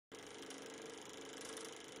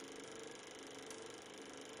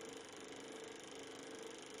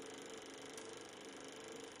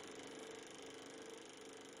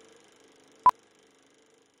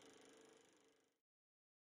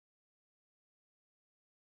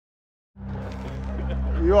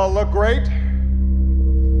You all look great.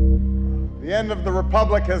 The end of the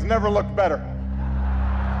Republic has never looked better.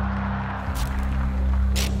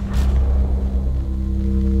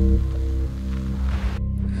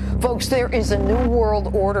 Folks, there is a new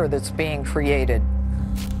world order that's being created.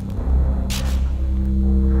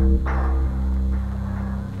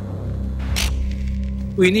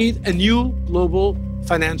 We need a new global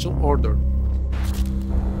financial order.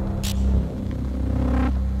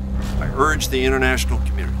 I urge the international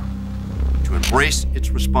community to embrace its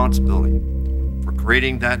responsibility for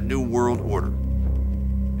creating that new world order,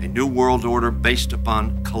 a new world order based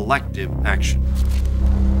upon collective action.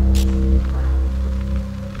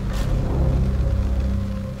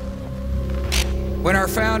 When our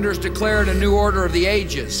founders declared a new order of the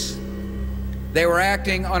ages, they were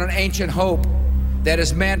acting on an ancient hope that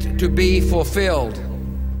is meant to be fulfilled.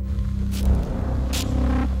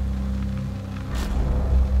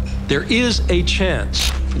 There is a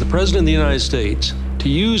chance for the President of the United States to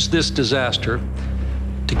use this disaster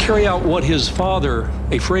to carry out what his father,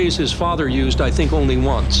 a phrase his father used, I think, only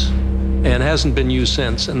once, and hasn't been used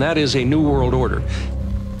since, and that is a new world order.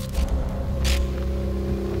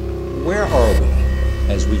 Where are we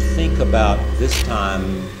as we think about this time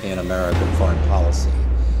in American foreign policy?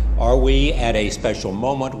 Are we at a special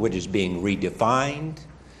moment which is being redefined?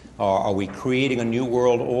 Or are we creating a new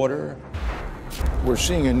world order? We're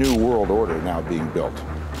seeing a new world order now being built,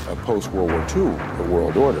 a post-World War II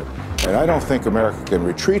world order. And I don't think America can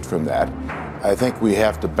retreat from that. I think we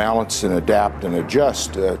have to balance and adapt and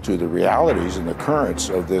adjust to the realities and the currents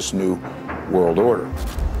of this new world order.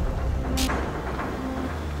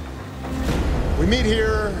 We meet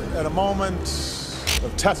here at a moment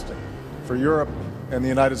of testing for Europe and the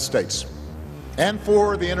United States, and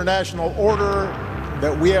for the international order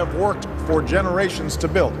that we have worked for generations to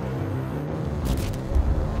build.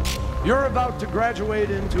 You're about to graduate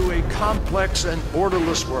into a complex and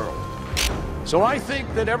orderless world. So I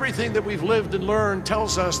think that everything that we've lived and learned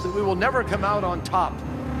tells us that we will never come out on top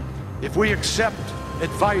if we accept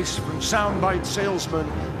advice from soundbite salesmen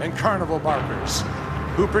and carnival barkers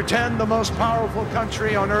who pretend the most powerful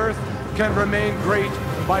country on earth can remain great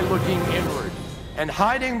by looking inward and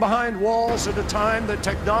hiding behind walls at a time that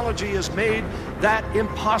technology has made that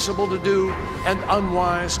impossible to do and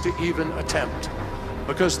unwise to even attempt.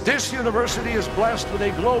 Because this university is blessed with a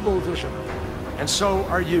global vision, and so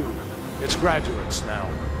are you, its graduates now.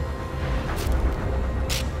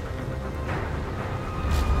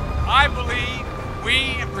 I believe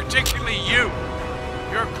we, and particularly you,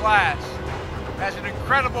 your class, has an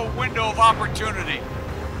incredible window of opportunity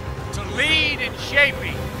to lead in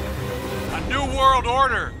shaping a new world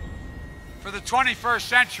order for the 21st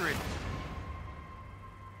century.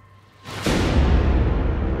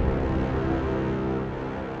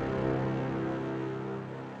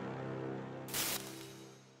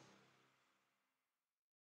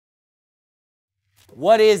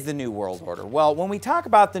 What is the New World Order? Well, when we talk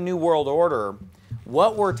about the New World Order,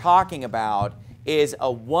 what we're talking about is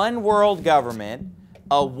a one world government,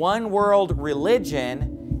 a one world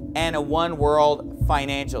religion, and a one world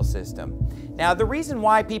financial system. Now, the reason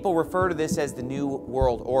why people refer to this as the New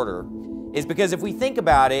World Order is because if we think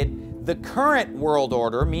about it, the current world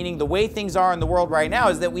order, meaning the way things are in the world right now,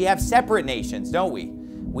 is that we have separate nations, don't we?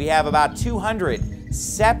 We have about 200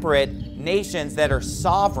 separate nations that are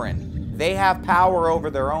sovereign. They have power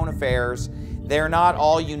over their own affairs. They're not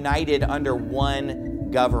all united under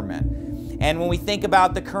one government. And when we think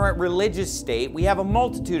about the current religious state, we have a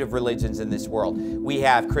multitude of religions in this world. We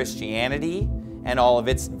have Christianity and all of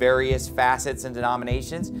its various facets and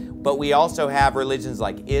denominations, but we also have religions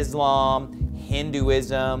like Islam,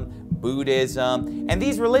 Hinduism, Buddhism, and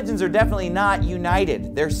these religions are definitely not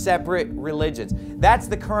united. They're separate religions. That's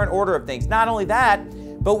the current order of things. Not only that,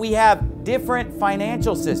 but we have different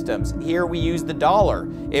financial systems. Here we use the dollar.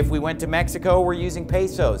 If we went to Mexico, we're using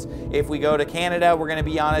pesos. If we go to Canada, we're going to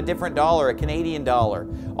be on a different dollar, a Canadian dollar.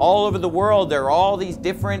 All over the world, there are all these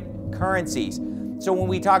different currencies. So when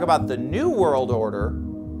we talk about the New World Order,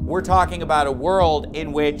 we're talking about a world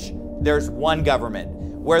in which there's one government,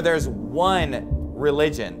 where there's one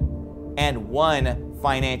religion and one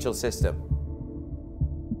financial system.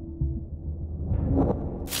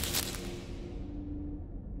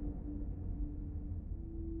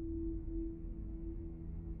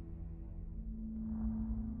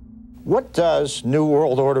 What does New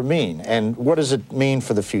World Order mean, and what does it mean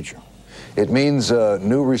for the future? It means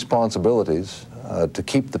new responsibilities to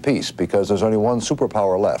keep the peace, because there's only one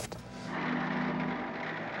superpower left.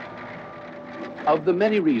 Of the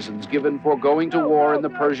many reasons given for going to war in the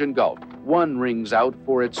Persian Gulf, one rings out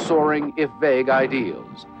for its soaring, if vague,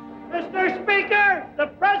 ideals. Mr. Speaker, the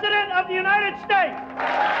President of the United States.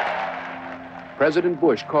 President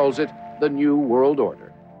Bush calls it the New World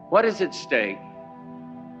Order. What is at stake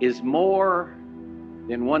is more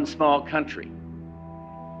than one small country.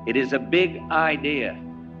 It is a big idea,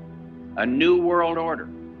 a new world order,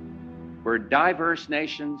 where diverse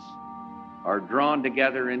nations are drawn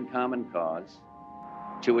together in common cause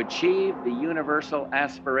to achieve the universal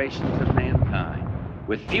aspirations of mankind.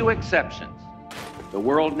 With few exceptions, the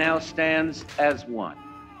world now stands as one.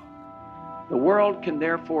 The world can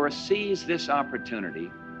therefore seize this opportunity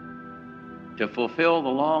to fulfill the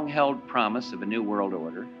long-held promise of a new world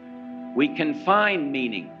order. We can find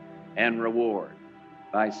meaning and reward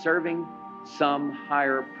by serving some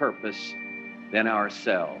higher purpose than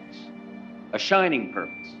ourselves, a shining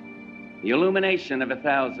purpose, the illumination of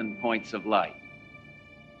 1,000 points of light.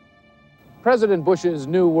 President Bush's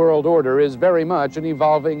New World Order is very much an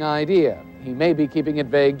evolving idea. He may be keeping it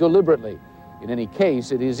vague deliberately. In any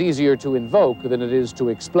case, it is easier to invoke than it is to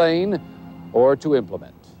explain or to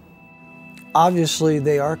implement. Obviously,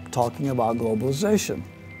 they are talking about globalization.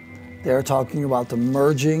 They're talking about the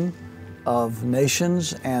merging of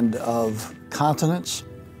nations and of continents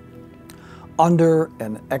under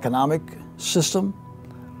an economic system,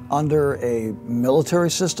 under a military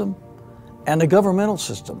system, and a governmental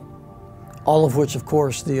system, all of which, of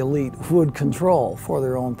course, the elite would control for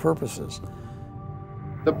their own purposes.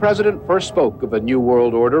 The president first spoke of a new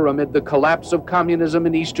world order amid the collapse of communism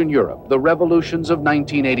in Eastern Europe, the revolutions of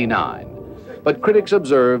 1989. But critics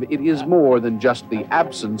observe it is more than just the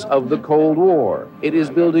absence of the Cold War. It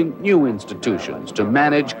is building new institutions to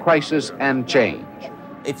manage crisis and change.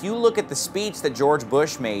 If you look at the speech that George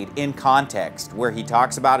Bush made in context, where he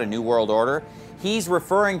talks about a new world order, he's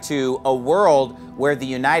referring to a world where the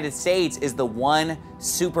United States is the one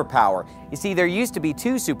superpower. You see, there used to be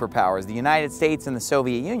two superpowers, the United States and the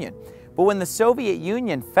Soviet Union. But when the Soviet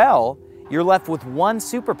Union fell, you're left with one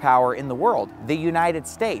superpower in the world, the United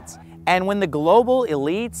States. And when the global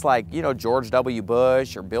elites like, George W.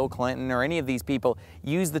 Bush or Bill Clinton or any of these people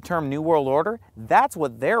use the term New World Order, that's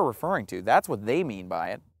what they're referring to. That's what they mean by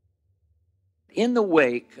it. In the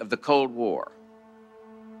wake of the Cold War,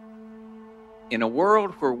 in a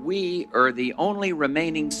world where we are the only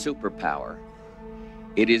remaining superpower,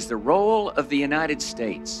 it is the role of the United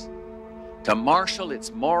States to marshal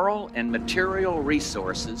its moral and material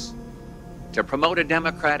resources to promote a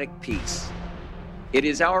democratic peace. It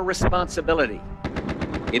is our responsibility.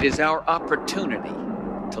 It is our opportunity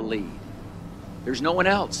to lead. There's no one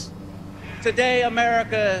else. Today,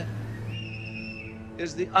 America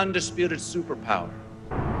is the undisputed superpower.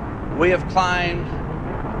 We have climbed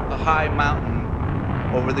a high mountain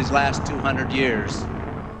over these last 200 years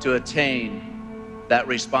to attain that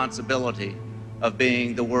responsibility of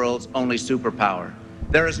being the world's only superpower.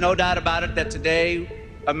 There is no doubt about it that today,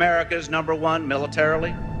 America is number one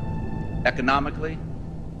militarily, economically,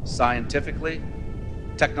 scientifically,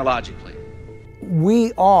 technologically.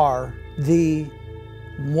 We are the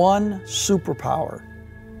one superpower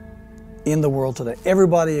in the world today.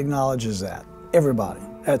 Everybody acknowledges that. Everybody.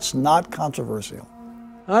 That's not controversial.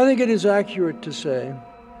 I think it is accurate to say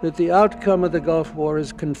that the outcome of the Gulf War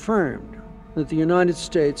has confirmed that the United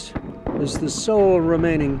States is the sole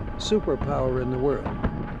remaining superpower in the world.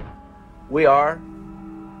 We are,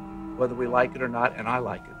 whether we like it or not, and I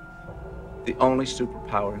like it, the only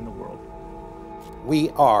superpower in the world. We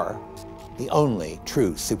are the only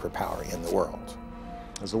true superpower in the world.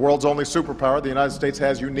 As the world's only superpower, the United States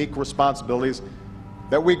has unique responsibilities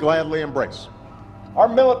that we gladly embrace. Our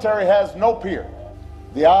military has no peer.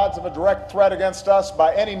 The odds of a direct threat against us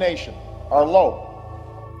by any nation are low.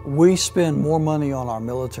 We spend more money on our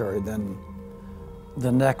military than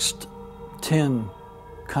the next 10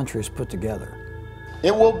 countries put together.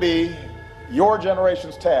 It will be your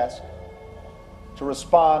generation's task to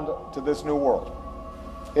respond to this new world.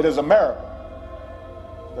 It is America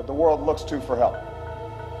that the world looks to for help.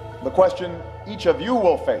 The question each of you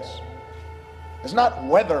will face is not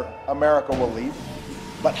whether America will lead,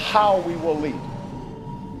 but how we will lead.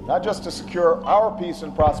 Not just to secure our peace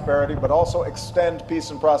and prosperity, but also extend peace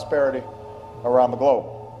and prosperity around the globe.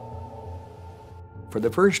 For the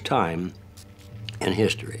first time in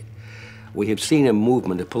history, we have seen a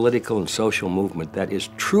movement, a political and social movement that is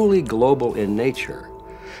truly global in nature.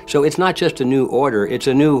 So it's not just a new order, it's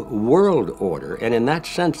a new world order. And in that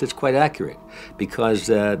sense, it's quite accurate because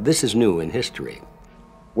this is new in history.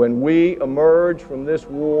 When we emerge from this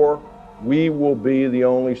war, we will be the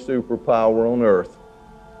only superpower on earth.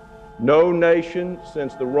 No nation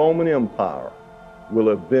since the Roman Empire will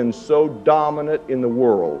have been so dominant in the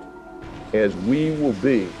world as we will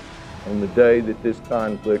be on the day that this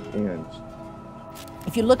conflict ends.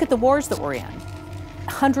 If you look at the wars that we're in,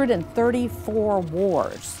 134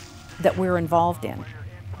 wars that we're involved in,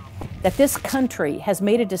 that this country has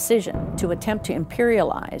made a decision to attempt to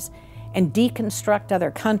imperialize and deconstruct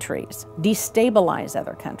other countries, destabilize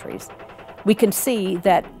other countries, we can see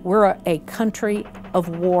that we're a country of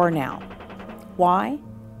war now. Why?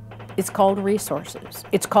 It's called resources.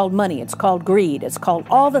 It's called money. It's called greed. It's called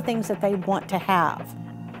all the things that they want to have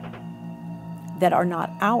that are not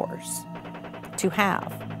ours to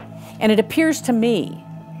have. And it appears to me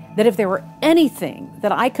that if there were anything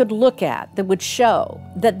that I could look at that would show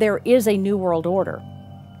that there is a new world order,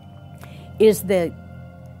 is the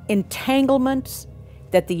entanglements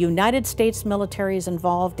that the United States military is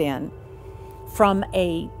involved in from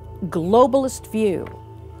a globalist view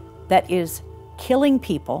that is killing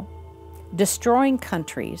people, destroying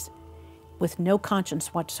countries with no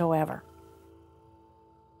conscience whatsoever.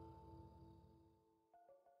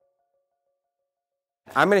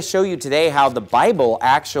 I'm going to show you today how the Bible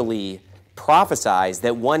actually prophesies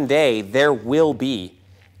that one day there will be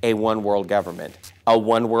a one world government, a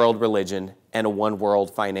one world religion, and a one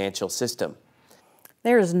world financial system.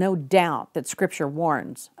 There is no doubt that Scripture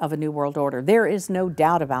warns of a new world order. There is no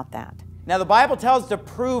doubt about that. Now, the Bible tells us to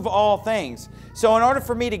prove all things. So in order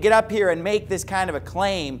for me to get up here and make this kind of a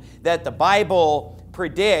claim that the Bible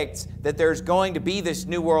predicts that there's going to be this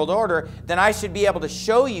new world order, then I should be able to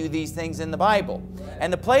show you these things in the Bible.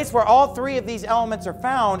 And the place where all three of these elements are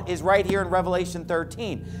found is right here in Revelation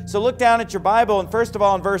 13. So look down at your Bible, and first of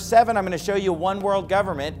all, in verse 7, I'm going to show you one world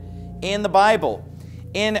government in the Bible.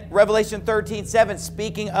 In Revelation 13:7,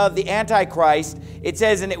 speaking of the Antichrist, it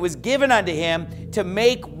says, "And it was given unto him to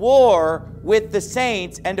make war with the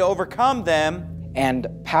saints and to overcome them." And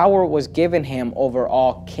power was given him over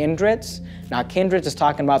all kindreds. Now, kindreds is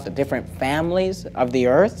talking about the different families of the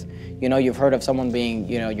earth. You know, you've heard of someone being,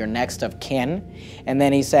 your next of kin. And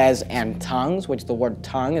then he says, and tongues, which the word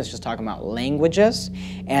tongue is just talking about languages,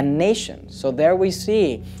 and nations. So there we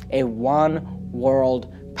see a one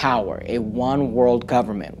world power, a one world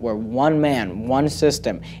government, where one man, one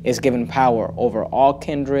system is given power over all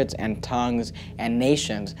kindreds and tongues and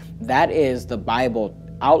nations. That is the Bible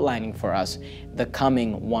outlining for us the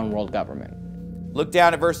coming one world government. Look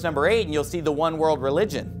down at verse number 8 and you'll see the one world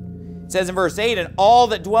religion. It says in verse 8, "And all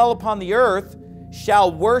that dwell upon the earth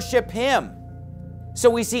shall worship him." So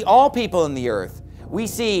we see all people in the earth. We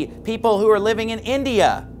see people who are living in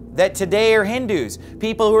India that today are Hindus,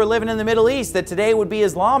 people who are living in the Middle East that today would be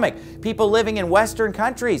Islamic, people living in Western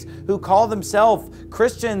countries who call themselves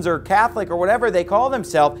Christians or Catholic or whatever they call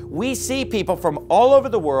themselves. We see people from all over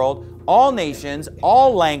the world, all nations,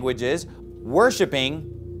 all languages, worshiping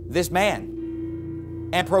this man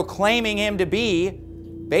and proclaiming him to be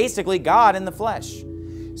basically God in the flesh.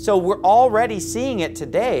 So we're already seeing it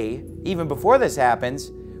today, even before this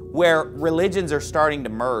happens, where religions are starting to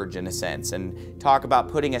merge in a sense and talk about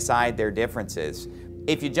putting aside their differences.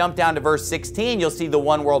 If you jump down to verse 16, you'll see the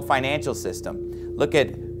one world financial system. Look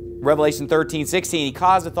at Revelation 13:16. "He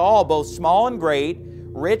causeth all, both small and great,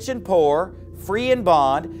 rich and poor, free and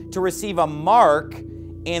bond, to receive a mark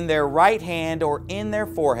in their right hand or in their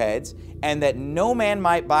foreheads, and that no man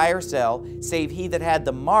might buy or sell, save he that had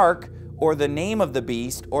the mark or the name of the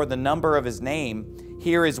beast or the number of his name.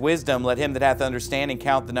 Here is wisdom. Let him that hath understanding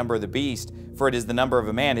count the number of the beast, for it is the number of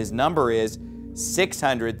a man. His number is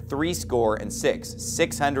 666.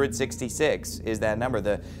 666 is that number,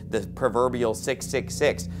 the proverbial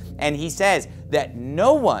 666. And he says that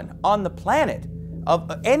no one on the planet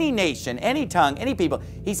of any nation, any tongue, any people,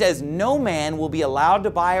 he says no man will be allowed to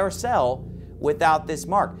buy or sell without this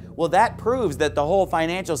mark. Well, that proves that the whole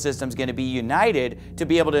financial system is going to be united to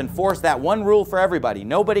be able to enforce that one rule for everybody.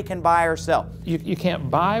 Nobody can buy or sell. You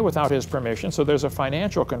can't buy without his permission, so there's a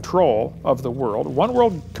financial control of the world. One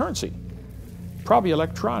world currency, probably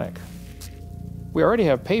electronic. We already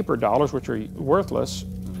have paper dollars, which are worthless,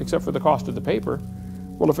 except for the cost of the paper.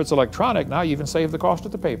 Well, if it's electronic, now you even save the cost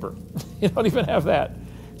of the paper. You don't even have that.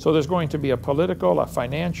 So there's going to be a political, a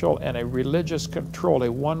financial, and a religious control,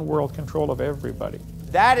 a one world control of everybody.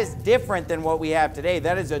 That is different than what we have today.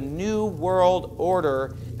 That is a new world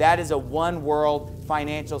order. That is a one world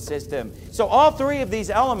financial system. So all three of these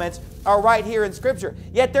elements are right here in Scripture.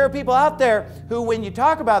 Yet there are people out there who, when you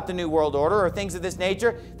talk about the new world order or things of this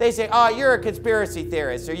nature, they say, "Oh, you're a conspiracy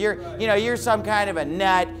theorist," or you're some kind of a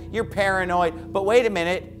nut, you're paranoid. But wait a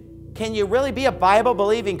minute. Can you really be a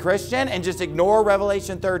Bible-believing Christian and just ignore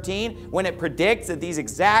Revelation 13 when it predicts that these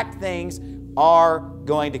exact things are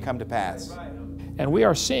going to come to pass? And we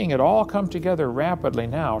are seeing it all come together rapidly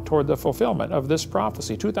now toward the fulfillment of this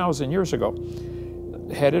prophecy 2,000 years ago.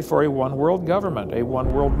 headed for a one world government, a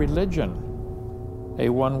one world religion, a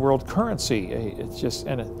one world currency. It's just,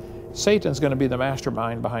 and Satan's going to be the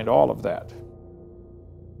mastermind behind all of that.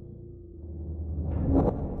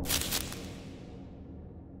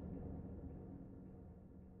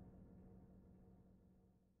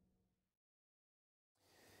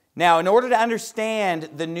 Now, in order to understand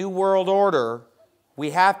the New World Order,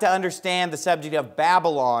 we have to understand the subject of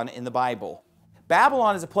Babylon in the Bible.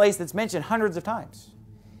 Babylon is a place that's mentioned hundreds of times.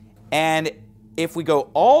 And if we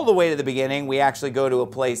go all the way to the beginning, we actually go to a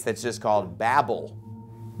place that's just called Babel.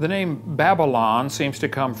 The name Babylon seems to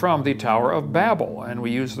come from the Tower of Babel, and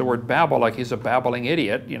we use the word Babel like he's a babbling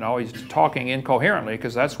idiot. You know, he's talking incoherently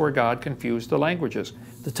because that's where God confused the languages.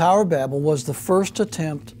 The Tower of Babel was the first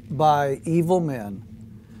attempt by evil men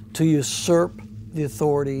to usurp the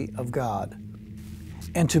authority of God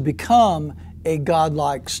and to become a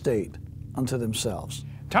godlike state unto themselves.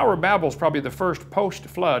 Tower of Babel is probably the first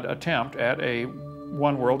post-flood attempt at a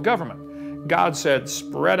one-world government. God said,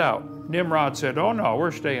 spread out. Nimrod said, oh no,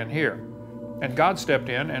 we're staying here. And God stepped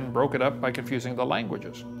in and broke it up by confusing the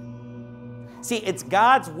languages. See, it's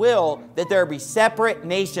God's will that there be separate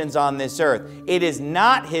nations on this earth. It is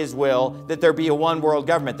not His will that there be a one world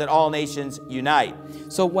government, that all nations unite.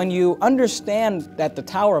 So when you understand that the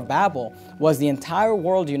Tower of Babel was the entire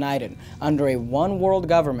world united under a one world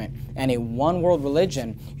government and a one world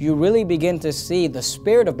religion, you really begin to see the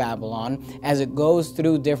spirit of Babylon as it goes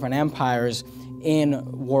through different empires in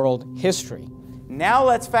world history. Now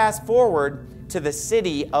let's fast forward to the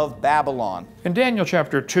city of Babylon. In Daniel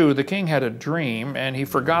chapter 2, the king had a dream and he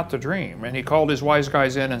forgot the dream. And he called his wise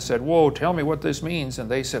guys in and said, whoa, tell me what this means. And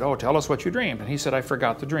they said, oh, tell us what you dreamed. And he said, I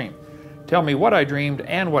forgot the dream. Tell me what I dreamed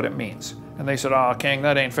and what it means. And they said, oh, king,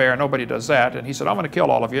 that ain't fair. Nobody does that. And he said, I'm going to kill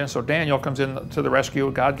all of you. And so Daniel comes in to the rescue.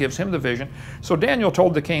 God gives him the vision. So Daniel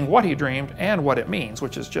told the king what he dreamed and what it means,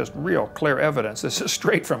 which is just real clear evidence. This is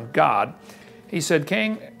straight from God. He said,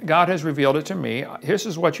 King, God has revealed it to me. This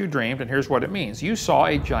is what you dreamed, and here's what it means. You saw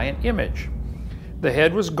a giant image. The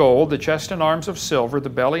head was gold, the chest and arms of silver, the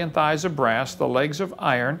belly and thighs of brass, the legs of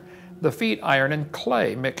iron, the feet iron and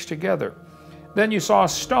clay mixed together. Then you saw a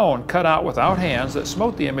stone cut out without hands that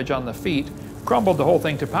smote the image on the feet, crumbled the whole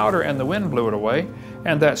thing to powder, and the wind blew it away.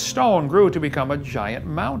 And that stone grew to become a giant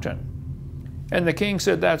mountain. And the king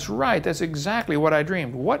said, that's right, that's exactly what I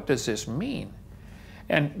dreamed. What does this mean?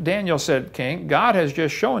 And Daniel said, King, God has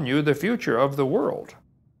just shown you the future of the world.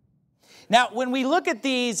 Now, when we look at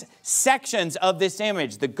these sections of this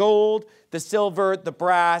image, the gold, the silver, the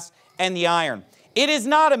brass, and the iron, it is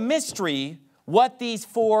not a mystery what these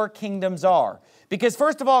four kingdoms are. Because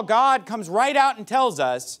first of all, God comes right out and tells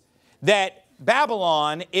us that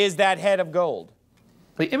Babylon is that head of gold.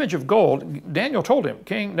 The image of gold, Daniel told him,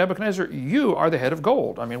 King Nebuchadnezzar, you are the head of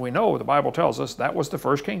gold. I mean, we know the Bible tells us that was the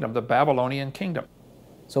first kingdom, the Babylonian kingdom.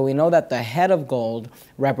 So we know that the head of gold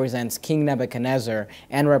represents King Nebuchadnezzar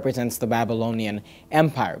and represents the Babylonian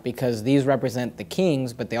Empire, because these represent the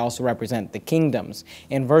kings, but they also represent the kingdoms.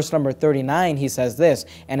 In verse number 39, he says this,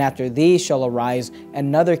 and after thee shall arise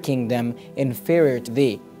another kingdom inferior to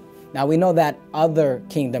thee. Now we know that other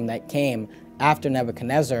kingdom that came after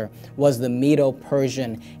Nebuchadnezzar was the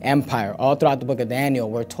Medo-Persian Empire. All throughout the book of Daniel,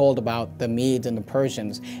 we're told about the Medes and the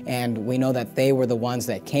Persians, and we know that they were the ones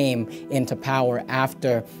that came into power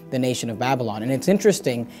after the nation of Babylon. And it's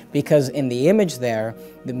interesting because in the image there,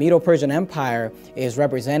 the Medo-Persian Empire is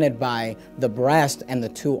represented by the breast and the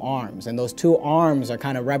two arms. And those two arms are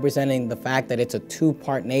kind of representing the fact that it's a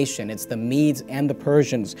two-part nation. It's the Medes and the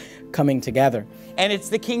Persians coming together. And it's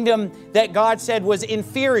the kingdom that God said was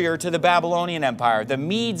inferior to the Babylonian Empire, the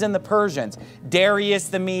Medes and the Persians. Darius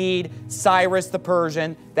the Mede, Cyrus the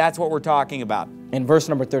Persian, that's what we're talking about. In verse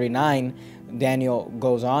number 39, Daniel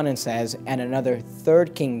goes on and says, and another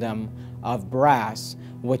third kingdom of brass,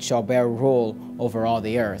 which shall bear rule over all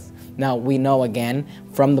the earth. Now we know again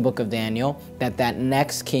from the book of Daniel that that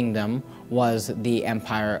next kingdom was the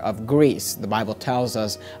empire of Greece. The Bible tells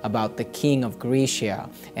us about the king of Grecia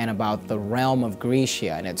and about the realm of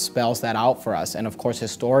Grecia, and it spells that out for us. And of course,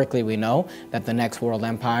 historically, we know that the next world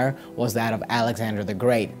empire was that of Alexander the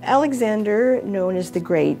Great. Alexander, known as the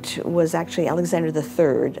Great, was actually Alexander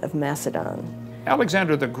III of Macedon.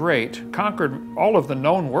 Alexander the Great conquered all of the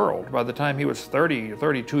known world by the time he was 30 or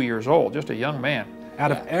 32 years old, just a young man.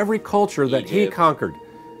 Out of every culture that he conquered,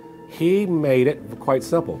 he made it quite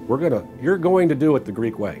simple. You're going to do it the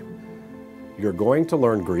Greek way. You're going to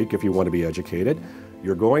learn Greek if you want to be educated.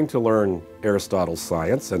 You're going to learn Aristotle's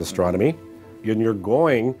science and astronomy, and you're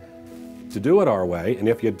going to do it our way, and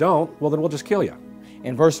if you don't, well, then we'll just kill you.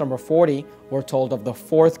 In verse number 40, we're told of the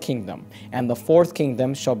fourth kingdom. And the fourth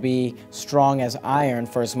kingdom shall be strong as iron,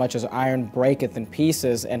 for as much as iron breaketh in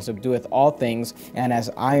pieces and subdueth all things, and as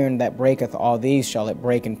iron that breaketh all these shall it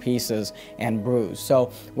break in pieces and bruise.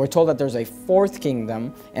 So we're told that there's a fourth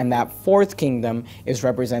kingdom, and that fourth kingdom is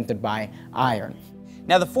represented by iron.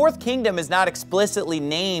 Now, the fourth kingdom is not explicitly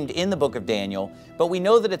named in the book of Daniel, but we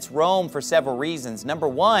know that it's Rome for several reasons. Number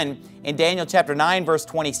one, in Daniel chapter 9, verse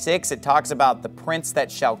 26, it talks about the prince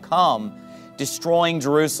that shall come, destroying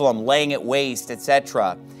Jerusalem, laying it waste,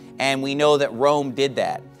 etc. And we know that Rome did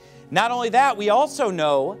that. Not only that, we also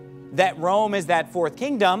know that Rome is that fourth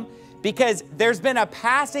kingdom because there's been a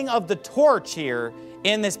passing of the torch here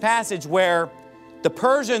in this passage where the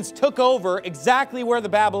Persians took over exactly where the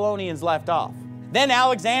Babylonians left off. Then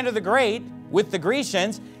Alexander the Great, with the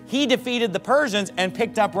Grecians, he defeated the Persians and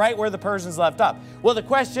picked up right where the Persians left off. Well, the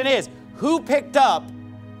question is, who picked up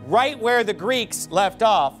right where the Greeks left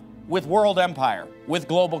off with world empire, with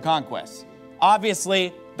global conquests?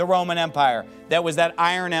 Obviously, the Roman Empire. That was that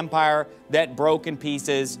iron empire that broke in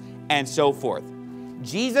pieces and so forth.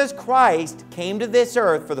 Jesus Christ came to this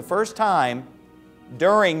earth for the first time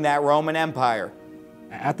during that Roman Empire.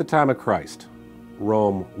 At the time of Christ,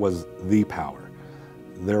 Rome was the power.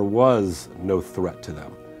 There was no threat to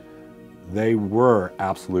them. They were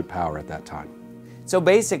absolute power at that time. So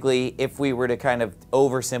basically, if we were to kind of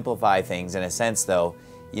oversimplify things in a sense though,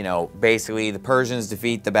 you know, basically the Persians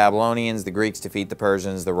defeat the Babylonians, the Greeks defeat the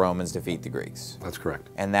Persians, the Romans defeat the Greeks. That's correct.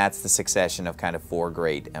 And that's the succession of kind of four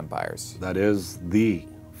great empires. That is the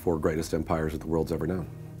four greatest empires that the world's ever known.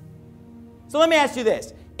 So let me ask you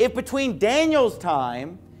this. If between Daniel's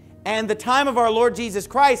time and the time of our Lord Jesus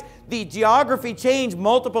Christ, the geography changed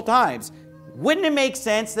multiple times, wouldn't it make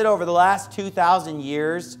sense that over the last 2,000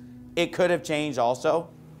 years, it could have changed also?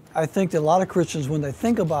 I think that a lot of Christians, when they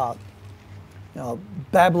think about,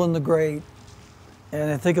 Babylon the Great,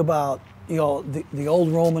 and they think about, the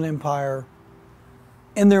old Roman Empire,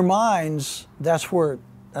 in their minds, that's where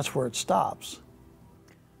it stops.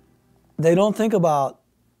 They don't think about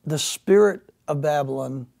the spirit of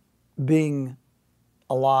Babylon being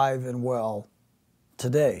alive and well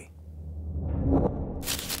today.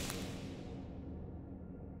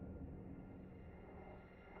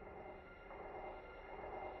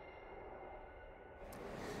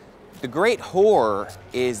 The great whore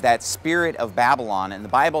is that spirit of Babylon, and the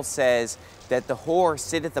Bible says that the whore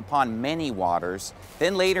sitteth upon many waters.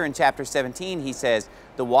 Then later in chapter 17 he says,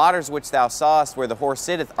 the waters which thou sawest where the whore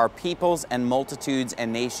sitteth are peoples and multitudes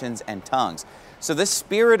and nations and tongues. So this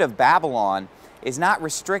spirit of Babylon is not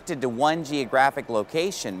restricted to one geographic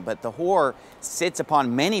location, but the whore sits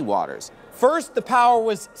upon many waters. First, the power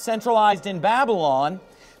was centralized in Babylon,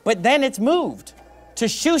 but then it's moved to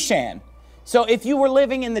Shushan. So if you were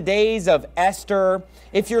living in the days of Esther,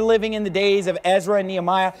 if you're living in the days of Ezra and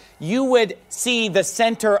Nehemiah, you would see the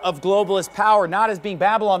center of globalist power not as being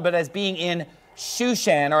Babylon, but as being in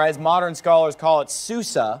Shushan, or as modern scholars call it,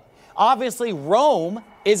 Susa. Obviously, Rome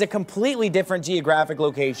is a completely different geographic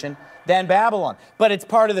location than Babylon, but it's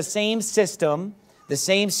part of the same system, the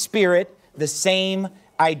same spirit, the same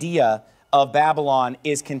idea of Babylon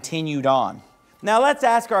is continued on. Now let's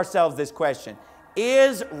ask ourselves this question.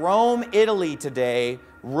 Is Rome, Italy today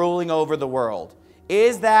ruling over the world?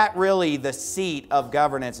 Is that really the seat of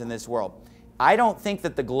governance in this world? I don't think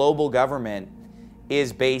that the global government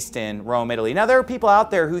is based in Rome, Italy. Now there are people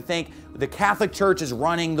out there who think the Catholic Church is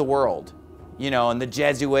running the world, and the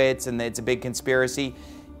Jesuits, and it's a big conspiracy.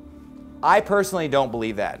 I personally don't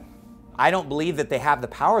believe that. I don't believe that they have the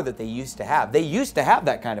power that they used to have. They used to have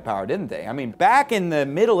that kind of power, didn't they? I mean, back in the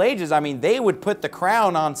Middle Ages, they would put the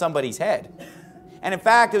crown on somebody's head. And in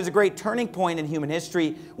fact, it was a great turning point in human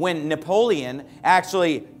history when Napoleon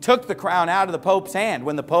actually took the crown out of the Pope's hand.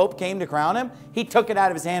 When the Pope came to crown him, he took it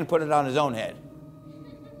out of his hand and put it on his own head.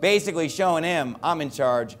 Basically showing him, I'm in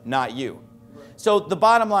charge, not you. So the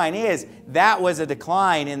bottom line is, that was a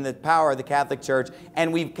decline in the power of the Catholic Church,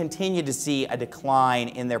 and we've continued to see a decline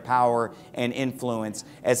in their power and influence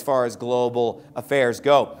as far as global affairs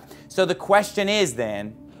go. So the question is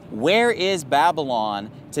then, where is Babylon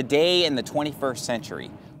today in the 21st century?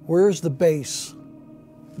 Where's the base,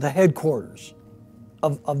 the headquarters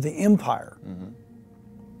of the empire? Mm-hmm.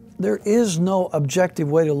 There is no objective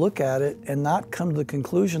way to look at it and not come to the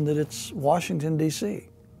conclusion that it's Washington, D.C.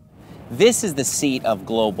 This is the seat of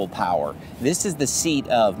global power. This is the seat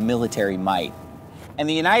of military might. And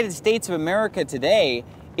the United States of America today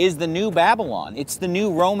is the new Babylon. It's the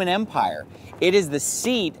new Roman Empire. It is the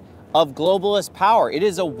seat of globalist power. It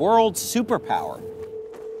is a world superpower.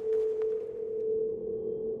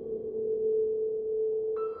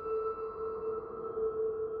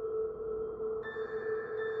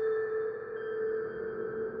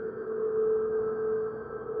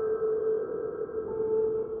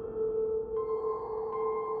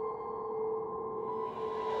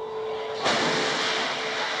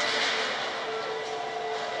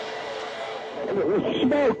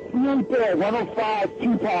 Right there, 105,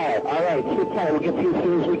 2 power. All right, sit tight. We'll get to you as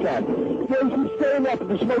soon as we can. There's some staying up at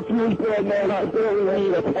the smoke release there, man. I barely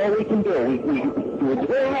need. That's all we can do.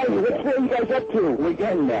 Where are you? What's you guys up to? We're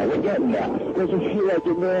getting there. We're getting there. There's a few like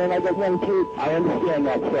it, man. I got one too. I understand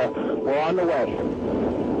that, sir. We're on the way.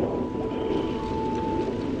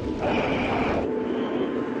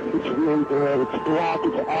 It's really bad. It's black.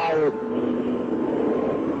 It's iron.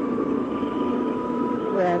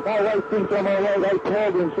 Man, my wife thinks I'm all right. I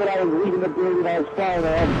called her and said I was leaving the building. I was fine.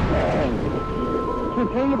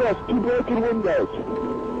 Just hang of us, 2 broken windows.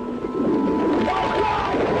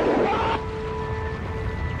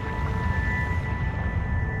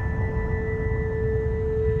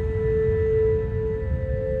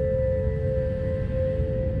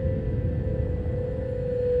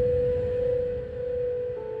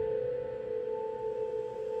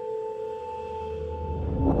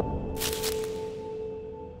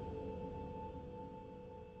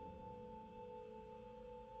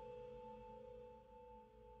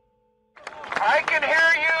 I can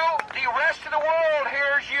hear you, the rest of the world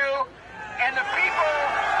hears you, and the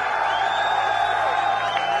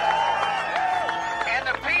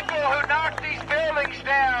people who knock these buildings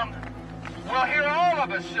down will hear all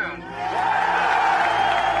of us soon.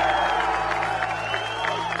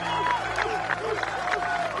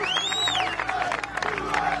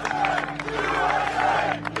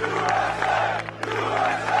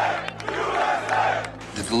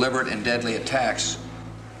 The deliberate and deadly attacks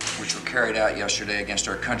which were carried out yesterday against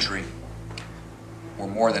our country were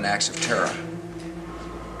more than acts of terror.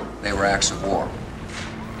 They were acts of war.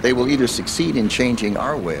 They will either succeed in changing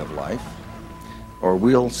our way of life, or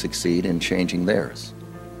we'll succeed in changing theirs.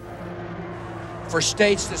 For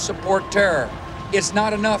states that support terror, it's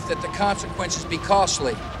not enough that the consequences be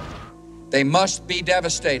costly. They must be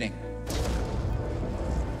devastating.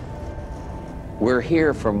 We're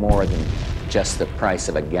here for more than just the price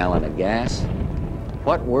of a gallon of gas.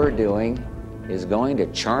 What we're doing is going to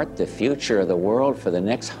chart the future of the world for the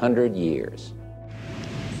next 100 years.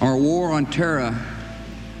 Our war on terror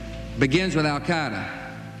begins with Al-Qaeda,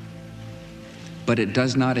 but it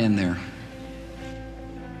does not end there.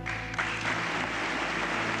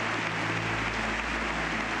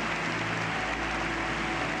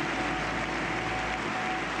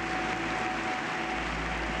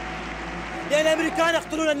 لأن الأمريكان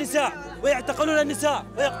يقتلون النساء ويعتقلون النساء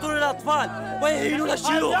ويقتلون الأطفال ويهينون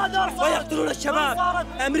الشيوخ ويقتلون الشباب.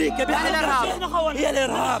 أمريكا بالحقيقة هي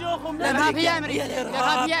الإرهاب. هي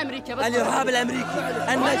الإرهاب. الإرهاب الأمريكي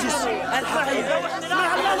النجس الحقيقي.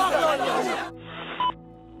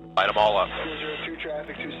 Light them all up.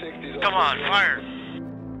 Come on, fire.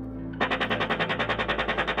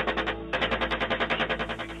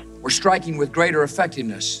 We're striking with greater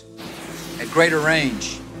effectiveness, at greater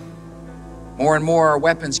range. More and more, our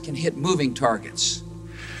weapons can hit moving targets.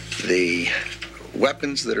 The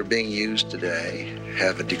weapons that are being used today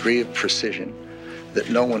have a degree of precision that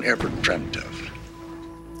no one ever dreamt of.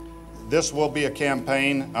 This will be a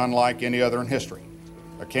campaign unlike any other in history.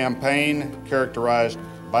 A campaign characterized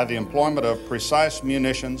by the employment of precise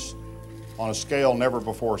munitions on a scale never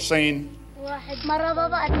before seen.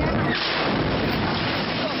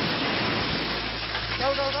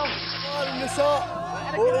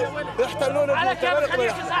 يحتلون المنطقة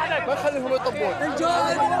ما نخليهم يطبون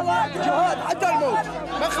جهاد حتى الموت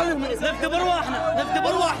ما نخليهم نفدي برواحنا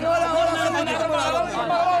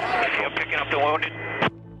I'm picking up the wounded.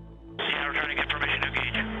 Yeah, we're trying to get permission to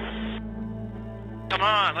engage. Come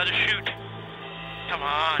on, let us shoot. Come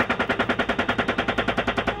on.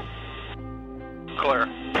 Clear.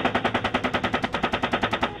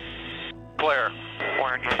 Clear.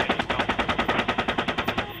 We're engaged.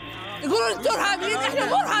 يقولون انتم ارهابيين، احنا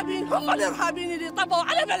مو ارهابيين، هم الارهابيين اللي طبوا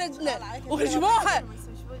على بلدنا وهجموها.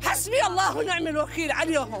 حسبي الله ونعم الوكيل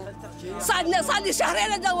عليهم. صار لي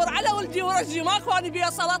شهرين ادور على ولدي ورجلي ماكو، انا بيها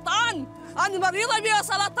سرطان، انا مريضه بيها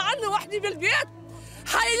سرطان وحدي بالبيت.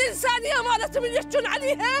 هاي الانسانيه مالتهم اللي يحجون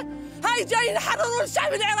عليها، هاي جايين يحررون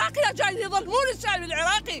الشعب العراقي، جايين يظلمون الشعب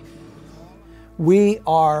العراقي. We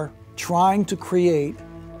are trying to create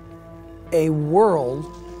a world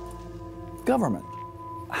government.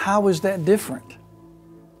 How is that different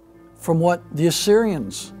from what the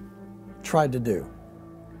Assyrians tried to do?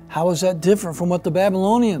 How is that different from what the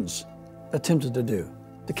Babylonians attempted to do?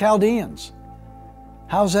 The Chaldeans?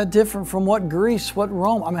 How is that different from what Greece, what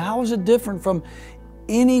Rome? I mean, how is it different from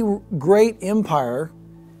any great empire?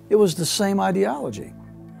 It was the same ideology.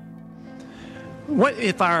 What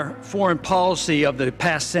if our foreign policy of the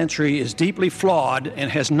past century is deeply flawed and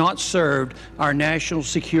has not served our national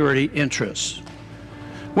security interests?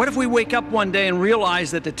 What if we wake up one day and realize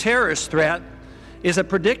that the terrorist threat is a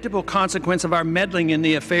predictable consequence of our meddling in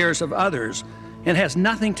the affairs of others and has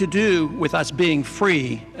nothing to do with us being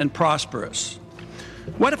free and prosperous?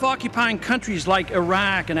 What if occupying countries like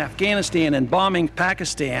Iraq and Afghanistan and bombing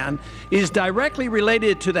Pakistan is directly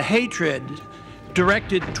related to the hatred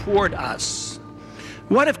directed toward us?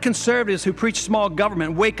 What if conservatives who preach small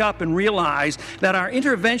government wake up and realize that our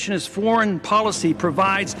interventionist foreign policy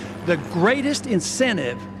provides the greatest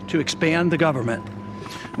incentive to expand the government?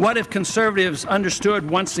 What if conservatives understood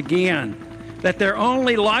once again that their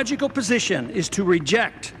only logical position is to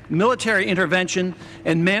reject military intervention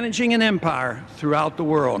and managing an empire throughout the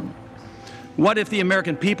world? What if the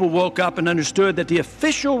American people woke up and understood that the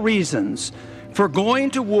official reasons for going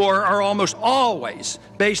to war are almost always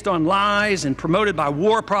based on lies and promoted by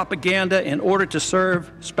war propaganda in order to serve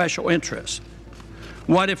special interests?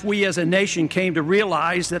 What if we as a nation came to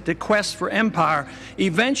realize that the quest for empire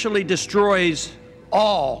eventually destroys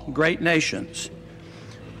all great nations?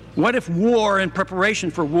 What if war and preparation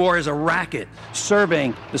for war is a racket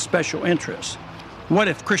serving the special interests? What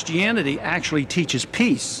if Christianity actually teaches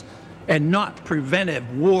peace and not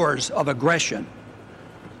preventive wars of aggression?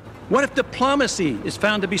 What if diplomacy is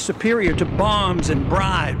found to be superior to bombs and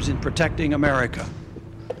bribes in protecting America?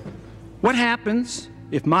 What happens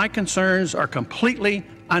if my concerns are completely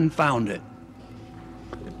unfounded?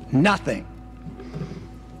 Nothing.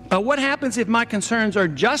 But what happens if my concerns are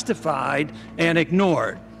justified and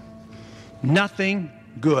ignored? Nothing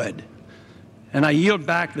good. And I yield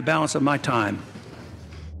back the balance of my time.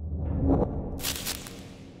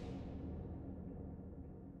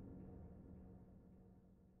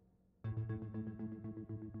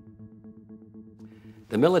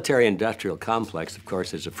 The military-industrial complex, of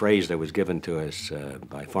course, is a phrase that was given to us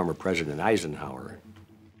by former President Eisenhower.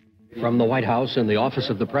 From the White House in the office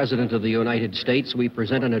of the President of the United States, we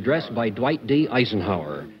present an address by Dwight D.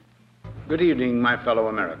 Eisenhower. Good evening, my fellow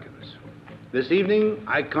Americans. This evening,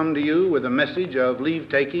 I come to you with a message of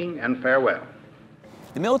leave-taking and farewell.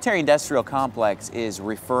 The military-industrial complex is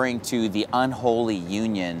referring to the unholy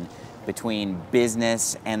union between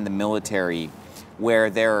business and the military, where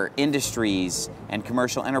there are industries and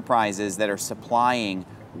commercial enterprises that are supplying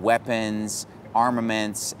weapons,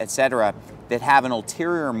 armaments, etc., that have an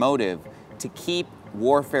ulterior motive to keep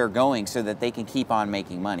warfare going so that they can keep on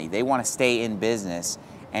making money. They want to stay in business,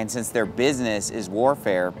 and since their business is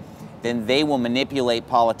warfare, then they will manipulate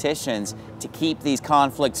politicians to keep these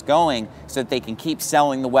conflicts going so that they can keep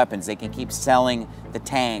selling the weapons, they can keep selling the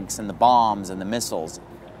tanks and the bombs and the missiles.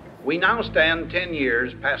 We now stand 10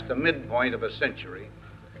 years past the midpoint of a century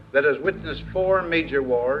that has witnessed 4 major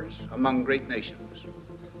wars among great nations.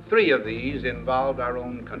 3 of these involved our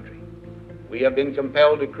own country. We have been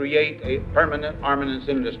compelled to create a permanent armaments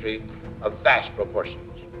industry of vast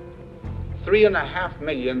proportions. 3.5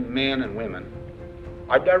 million men and women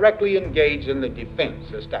are directly engaged in the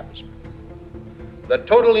defense establishment. The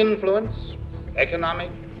total influence,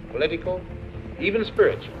 economic, political, even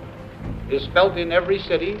spiritual, is felt in every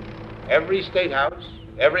city, every state house,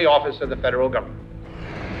 every office of the federal government.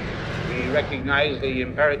 We recognize the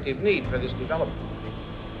imperative need for this development,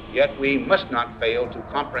 yet we must not fail to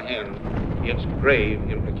comprehend its grave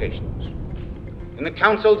implications. In the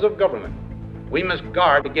councils of government, we must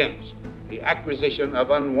guard against the acquisition of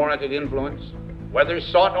unwarranted influence, whether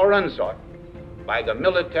sought or unsought, by the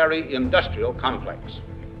military-industrial complex.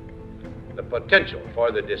 The potential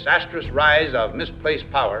for the disastrous rise of misplaced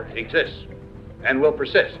power exists and will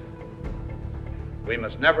persist. We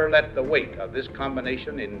must never let the weight of this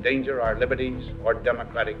combination endanger our liberties or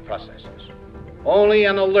democratic processes. Only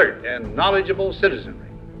an alert and knowledgeable citizenry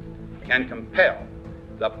can compel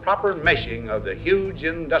the proper meshing of the huge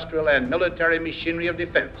industrial and military machinery of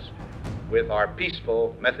defense with our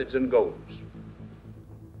peaceful methods and goals.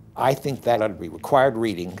 I think that ought to be required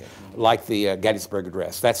reading, like the Gettysburg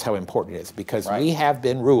Address. That's how important it is, because we have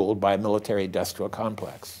been ruled by a military-industrial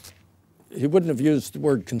complex. He wouldn't have used the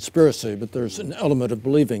word conspiracy, but there's an element of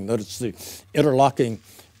believing that it's the interlocking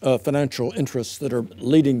financial interests that are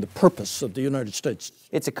leading the purpose of the United States.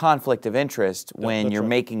 It's a conflict of interest when you're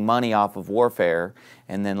making money off of warfare,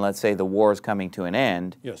 and then let's say the war is coming to an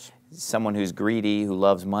end. Yes. Someone who's greedy, who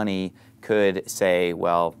loves money, could say,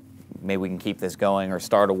 well, maybe we can keep this going or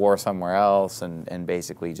start a war somewhere else and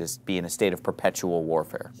basically just be in a state of perpetual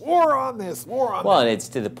warfare. War on this, war on that. Well, and it's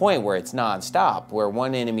to the point where it's nonstop, where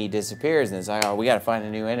one enemy disappears and it's like, oh, we got to find a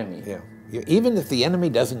new enemy. Yeah. Even if the enemy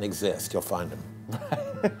doesn't exist, you'll find him.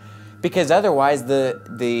 Because otherwise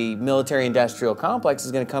the military-industrial complex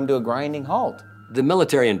is going to come to a grinding halt. The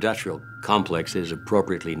military-industrial complex is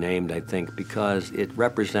appropriately named, I think, because it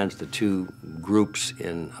represents the two groups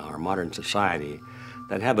in our modern society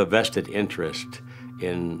that have a vested interest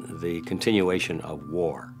in the continuation of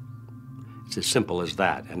war. It's as simple as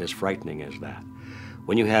that and as frightening as that.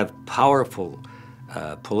 When you have powerful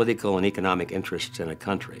political and economic interests in a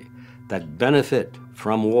country that benefit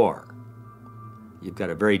from war, you've got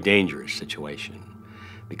a very dangerous situation,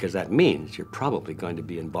 because that means you're probably going to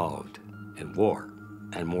be involved in war,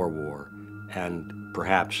 and more war, and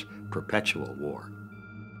perhaps perpetual war.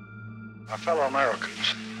 My fellow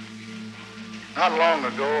Americans, not long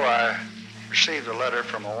ago I received a letter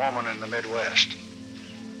from a woman in the Midwest.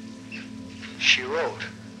 She wrote,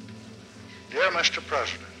 "Dear Mr.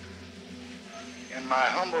 President, in my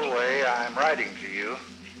humble way I am writing to you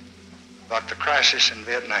about the crisis in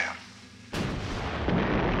Vietnam.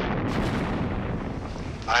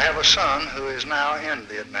 I have a son who is now in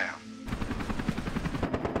Vietnam.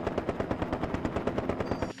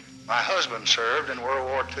 My husband served in World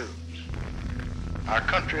War II. Our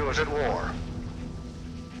country was at war.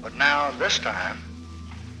 But now, this time,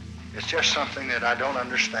 it's just something that I don't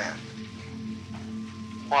understand.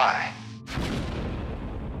 Why?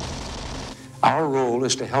 Our role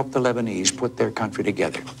is to help the Lebanese put their country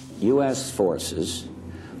together. U.S. forces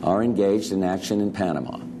are engaged in action in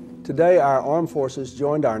Panama. Today, our armed forces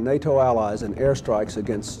joined our NATO allies in airstrikes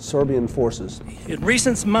against Serbian forces. In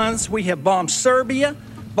recent months, we have bombed Serbia,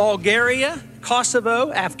 Bulgaria,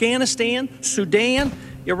 Kosovo, Afghanistan, Sudan,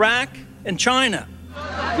 Iraq, and China.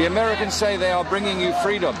 The Americans say they are bringing you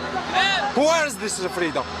freedom. Where is this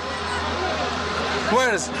freedom?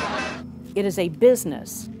 Where is it? It is a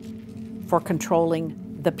business for controlling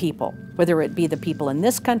the people, whether it be the people in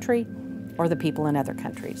this country or the people in other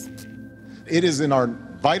countries. It is in our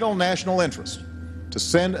vital national interest to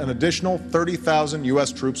send an additional 30,000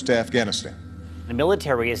 U.S. troops to Afghanistan. The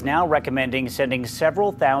military is now recommending sending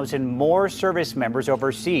several thousand more service members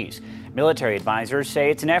overseas. Military advisors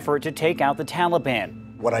say it's an effort to take out the Taliban.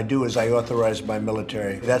 What I do is I authorize my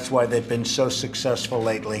military. That's why they've been so successful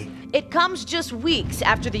lately. It comes just weeks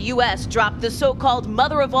after the U.S. dropped the so-called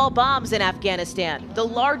mother of all bombs in Afghanistan, the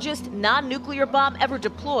largest non-nuclear bomb ever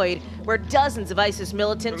deployed, where dozens of ISIS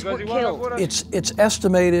militants were killed. It's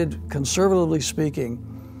estimated, conservatively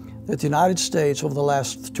speaking, that the United States over the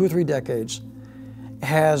last 2 or 3 decades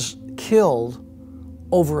has killed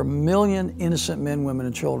over 1 million innocent men, women,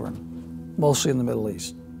 and children, mostly in the Middle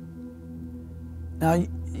East. Now,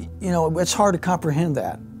 you know, it's hard to comprehend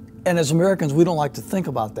that. And as Americans, we don't like to think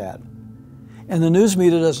about that. And the news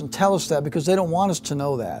media doesn't tell us that because they don't want us to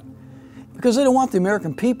know that. Because they don't want the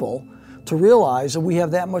American people to realize that we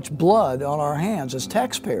have that much blood on our hands as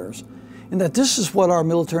taxpayers, and that this is what our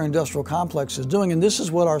military-industrial complex is doing, and this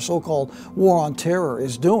is what our so-called war on terror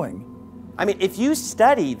is doing. I mean, if you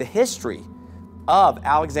study the history of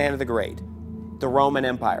Alexander the Great, the Roman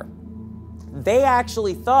Empire, they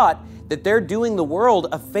actually thought that they're doing the world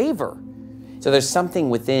a favor. So there's something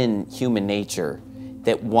within human nature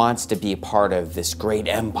that wants to be a part of this great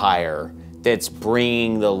empire that's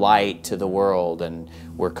bringing the light to the world, and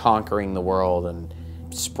we're conquering the world and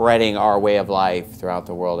spreading our way of life throughout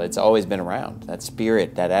the world. It's always been around. That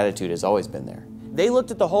spirit, that attitude has always been there. They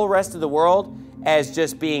looked at the whole rest of the world as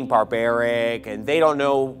just being barbaric, and they don't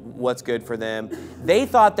know what's good for them. They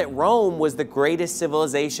thought that Rome was the greatest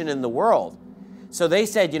civilization in the world. So they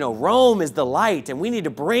said, you know, Rome is the light, and we need to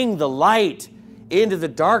bring the light into the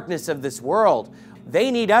darkness of this world.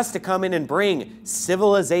 They need us to come in and bring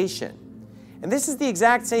civilization. And this is the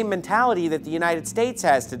exact same mentality that the United States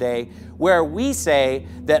has today, where we say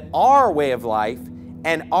that our way of life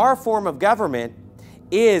and our form of government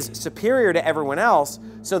is superior to everyone else,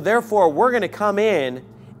 so therefore we're going to come in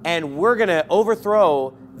and we're going to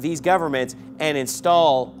overthrow these governments and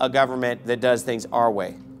install a government that does things our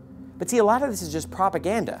way. But see, a lot of this is just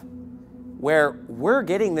propaganda, where we're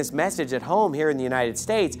getting this message at home here in the United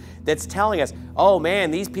States that's telling us, oh man,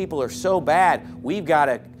 these people are so bad, we've got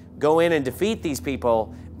to go in and defeat these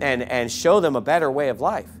people and show them a better way of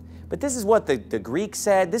life. But this is what the Greeks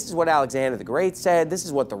said, this is what Alexander the Great said, this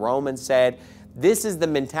is what the Romans said. This is the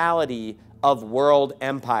mentality of world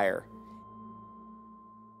empire.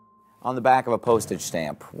 On the back of a postage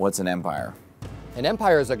stamp, what's an empire? An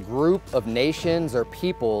empire is a group of nations or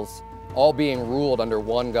peoples all being ruled under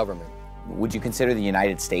one government. Would you consider the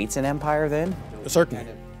United States an empire then? Certainly,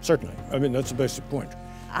 certainly. I mean, that's a basic point.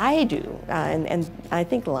 I do, and I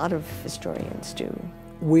think a lot of historians do.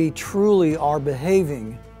 We truly are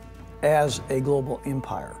behaving as a global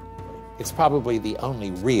empire. It's probably the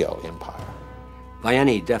only real empire. By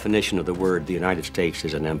any definition of the word, the United States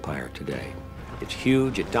is an empire today. It's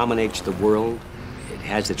huge, it dominates the world, it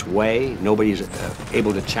has its way, nobody's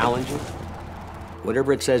able to challenge it.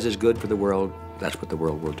 Whatever it says is good for the world, that's what the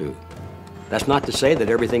world will do. That's not to say that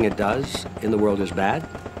everything it does in the world is bad,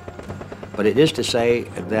 but it is to say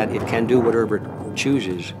that it can do whatever it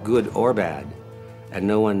chooses, good or bad, and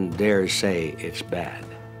no one dares say it's bad.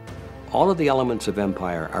 All of the elements of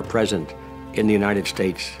empire are present in the United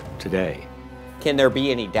States today. Can there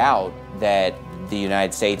be any doubt that the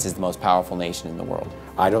United States is the most powerful nation in the world?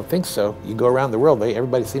 I don't think so. You go around the world,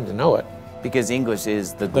 everybody seems to know it. Because English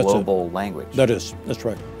is the global language. That's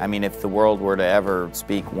right. I mean, if the world were to ever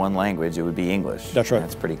speak one language, it would be English. That's right.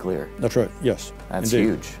 That's pretty clear. That's right, yes. That's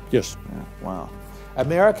indeed. huge. Yes. Yeah, wow.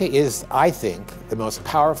 America is, I think, the most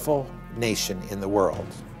powerful nation in the world.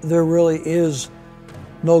 There really is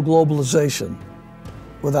no globalization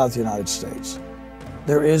without the United States.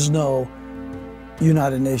 There is no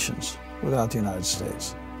United Nations without the United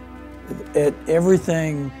States.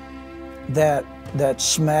 Everything that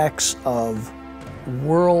smacks of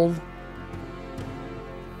world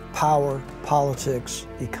power, politics,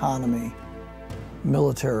 economy,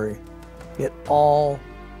 military, it all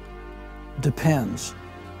depends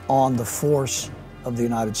on the force of the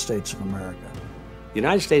United States of America. The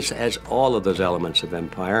United States has all of those elements of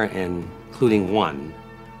empire, including one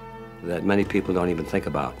that many people don't even think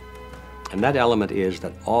about. And that element is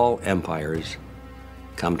that all empires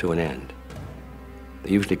come to an end. They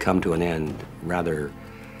usually come to an end rather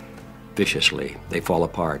viciously. They fall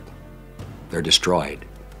apart. They're destroyed.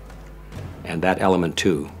 And that element,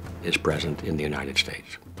 too, is present in the United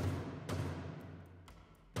States.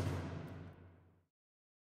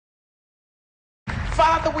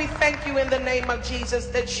 Father, we thank you in the name of Jesus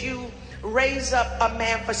that you raise up a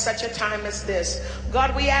man for such a time as this.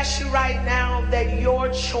 God, we ask you right now that your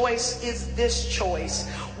choice is this choice.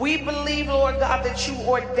 We believe, Lord God, that you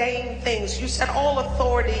ordain things. You said all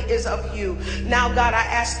authority is of you. Now, God, I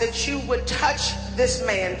ask that you would touch this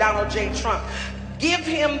man, Donald J. Trump. Give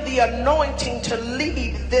him the anointing to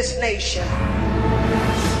lead this nation.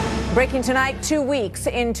 Breaking tonight, 2 weeks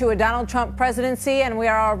into a Donald Trump presidency, and we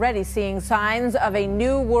are already seeing signs of a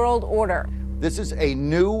new world order. This is a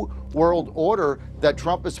new world order that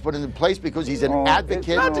Trump has put in place because he's an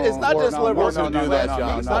advocate. It's not just liberals who do that,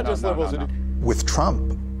 John. It's not just liberals who do. With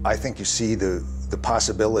Trump, I think you see the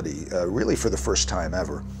possibility, really for the first time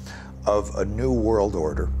ever, of a new world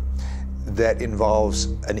order that involves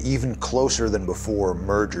an even closer than before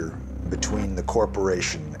merger between the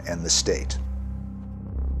corporation and the state.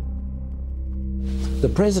 The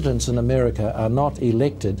presidents in America are not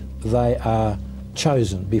elected, they are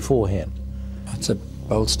chosen beforehand. That's a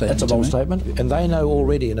bold statement. That's a bold statement. And they know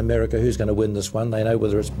already in America who's going to win this one. They know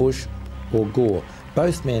whether it's Bush or Gore.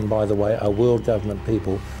 Both men, by the way, are world government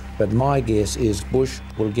people, but my guess is Bush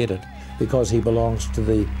will get it because he belongs to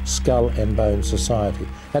the skull and bone society.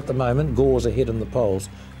 At the moment, Gore's ahead in the polls,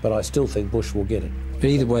 but I still think Bush will get it. But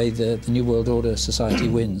either way, the New World Order society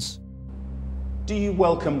wins. Do you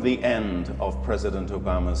welcome the end of President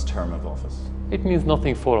Obama's term of office? It means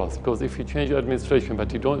nothing for us, because if you change administration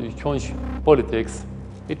but you change politics,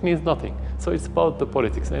 it means nothing. So it's about the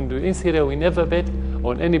politics. And in Syria, we never bet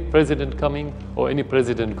on any president coming or any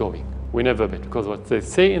president going. We never bet, because what they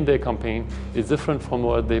say in their campaign is different from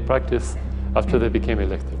what they practice after they became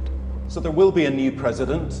elected. So there will be a new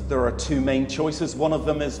president. There are two main choices. One of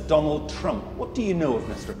them is Donald Trump. What do you know of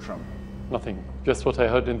Mr. Trump? Nothing, just what I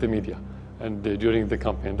heard in the media and during the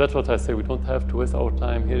campaign. That's what I say. We don't have to waste our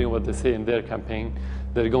time hearing what they say in their campaign.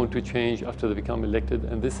 They're going to change after they become elected,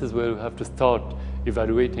 and this is where we have to start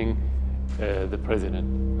evaluating the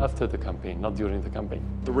president after the campaign, not during the campaign.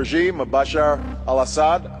 The regime of Bashar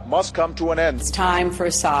al-Assad must come to an end. It's time for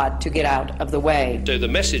Assad to get out of the way. So the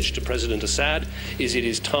message to President Assad is it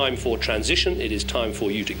is time for transition, it is time for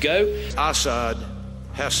you to go. Assad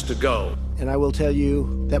has to go. And I will tell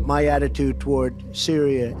you that my attitude toward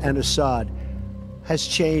Syria and Assad has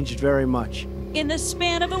changed very much. In the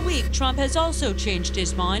span of a week, Trump has also changed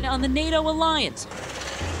his mind on the NATO alliance,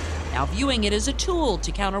 now viewing it as a tool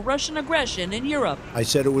to counter Russian aggression in Europe. I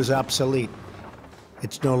said it was obsolete.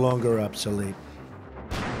 It's no longer obsolete.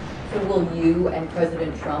 So will you and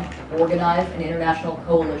President Trump organize an international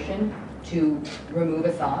coalition to remove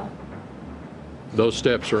Assad? Those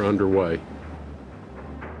steps are underway.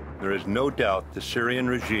 There is no doubt the Syrian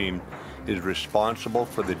regime is responsible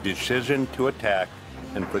for the decision to attack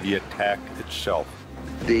and for the attack itself.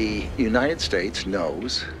 The United States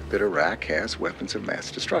knows that Iraq has weapons of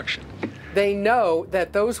mass destruction. They know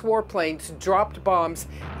that those warplanes dropped bombs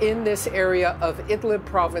in this area of Idlib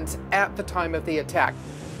province at the time of the attack.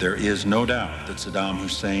 There is no doubt that Saddam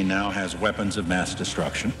Hussein now has weapons of mass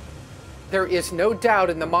destruction. There is no doubt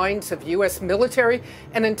in the minds of U.S. military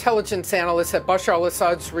and intelligence analysts that Bashar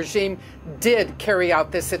al-Assad's regime did carry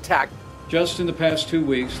out this attack. Just in the past 2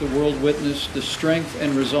 weeks, the world witnessed the strength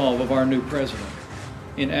and resolve of our new president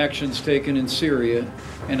in actions taken in Syria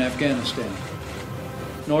and Afghanistan.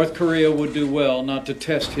 North Korea would do well not to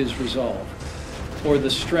test his resolve or the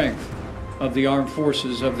strength of the armed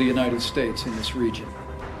forces of the United States in this region.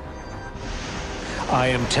 I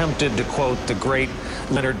am tempted to quote the great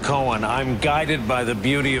Leonard Cohen, "I'm guided by the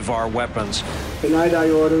beauty of our weapons." Tonight I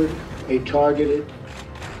ordered a targeted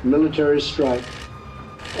military strike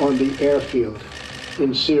on the airfield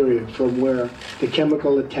in Syria from where the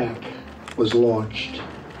chemical attack was launched.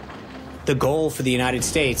 The goal for the United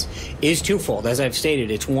States is twofold, as I've stated.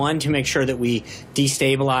 It's one, to make sure that we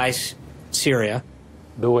destabilize Syria.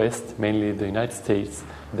 The West, mainly the United States,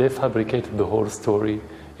 they fabricated the whole story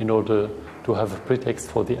in order to have a pretext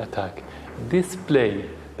for the attack. This play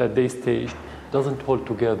that they staged doesn't hold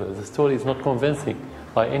together. The story is not convincing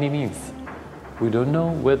by any means. We don't know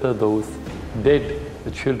whether those dead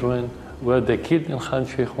children, were they killed in Khan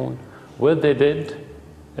Sheikhoun, were they dead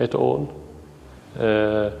at all,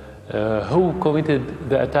 who committed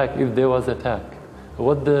the attack if there was attack,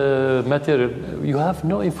 what the material, you have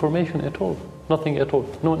no information at all, nothing at all,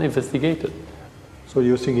 no one investigated. So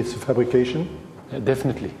you think it's a fabrication?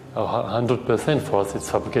 Definitely, 100% for us it's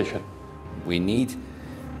fabrication. We need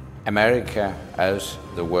America as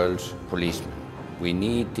the world's policeman. We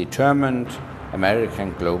need determined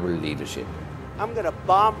American global leadership. I'm going to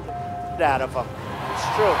bomb the out of them. It's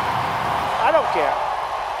true. I don't care.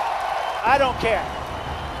 I don't care.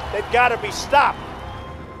 They've got to be stopped.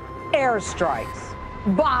 Airstrikes.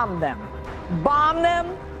 Bomb them. Bomb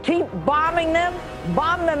them. Keep bombing them.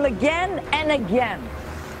 Bomb them again and again.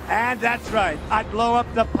 And that's right. I'd blow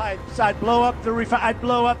up the pipes. I'd blow up the I'd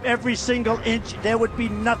blow up every single inch. There would be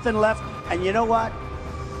nothing left. And you know what?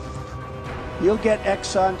 You'll get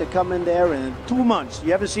Exxon to come in there in 2 months.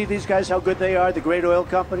 You ever see these guys, how good they are, the great oil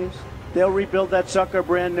companies? They'll rebuild that sucker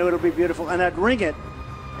brand new. It'll be beautiful. And I'd ring it,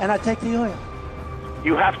 and I'd take the oil.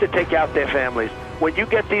 You have to take out their families. When you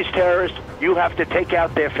get these terrorists, you have to take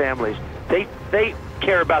out their families. They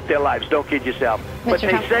care about their lives. Don't kid yourself. But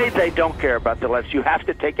they say they don't care about their lives. You have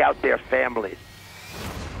to take out their families.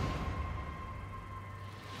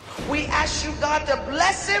 We ask you, God, to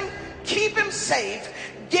bless him, keep him safe,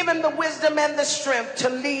 give him the wisdom and the strength to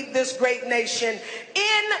lead this great nation.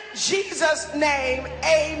 In Jesus' name,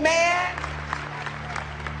 amen.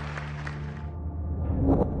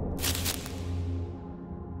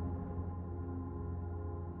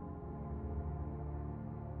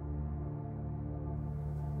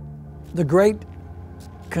 The great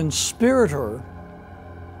conspirator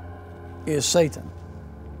is Satan.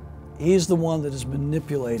 He's the one that is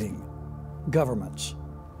manipulating governments.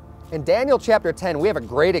 In Daniel chapter 10, we have a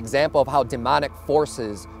great example of how demonic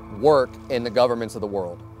forces work in the governments of the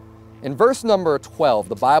world. In verse number 12,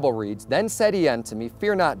 the Bible reads, "Then said he unto me,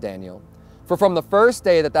 Fear not, Daniel, for from the first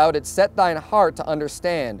day that thou didst set thine heart to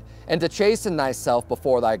understand and to chasten thyself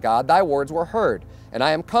before thy God, thy words were heard, and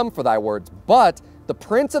I am come for thy words. But the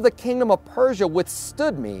prince of the kingdom of Persia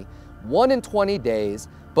withstood me 21 days,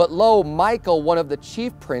 but lo, Michael, one of the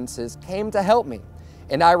chief princes, came to help me.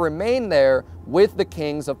 And I remained there with the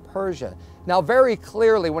kings of Persia." Now, very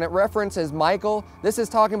clearly, when it references Michael, this is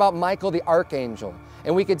talking about Michael the archangel.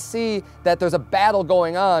 And we could see that there's a battle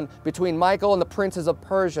going on between Michael and the princes of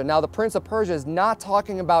Persia. Now, the prince of Persia is not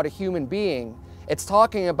talking about a human being. It's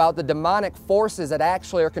talking about the demonic forces that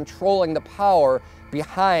actually are controlling the power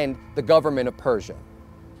behind the government of Persia.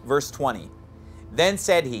 Verse 20, "Then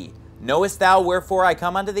said he, Knowest thou wherefore I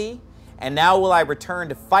come unto thee? And now will I return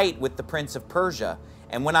to fight with the prince of Persia.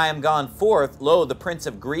 And when I am gone forth, lo, the prince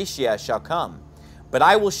of Grecia shall come. But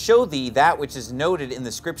I will show thee that which is noted in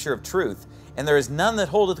the scripture of truth, and there is none that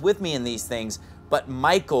holdeth with me in these things, but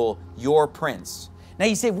Michael your prince." Now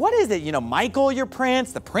you say, what is it? You know, Michael your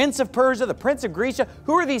prince, the prince of Persia, the prince of Grecia.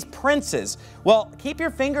 Who are these princes? Well, keep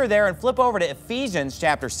your finger there and flip over to Ephesians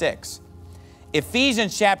chapter 6.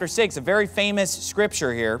 Ephesians chapter 6, a very famous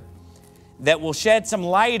scripture here that will shed some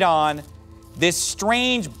light on this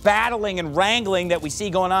strange battling and wrangling that we see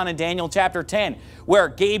going on in Daniel chapter 10, where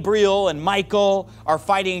Gabriel and Michael are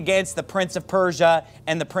fighting against the prince of Persia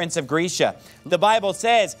and the prince of Grecia. The Bible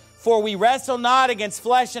says, "For we wrestle not against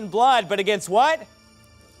flesh and blood, but against" what?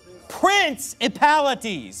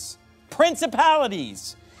 Principalities.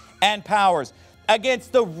 Principalities and powers.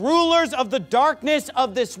 Against the rulers of the darkness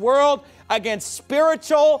of this world, against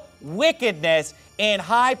spiritual wickedness in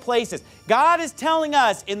high places. God is telling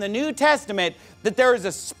us in the New Testament that there is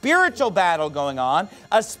a spiritual battle going on,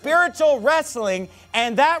 a spiritual wrestling,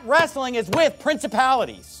 and that wrestling is with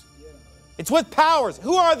principalities. It's with powers.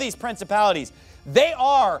 Who are these principalities? They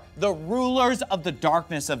are the rulers of the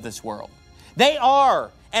darkness of this world. They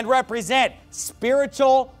are and represent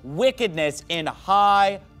spiritual wickedness in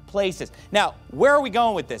high places. Now, where are we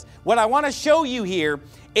going with this? What I want to show you here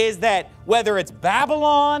is that whether it's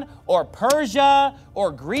Babylon or Persia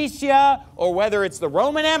or Grecia or whether it's the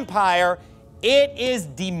Roman Empire, it is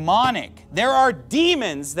demonic. There are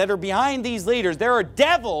demons that are behind these leaders. There are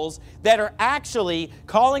devils that are actually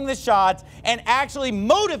calling the shots and actually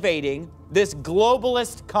motivating this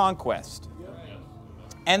globalist conquest.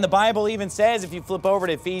 And the Bible even says, if you flip over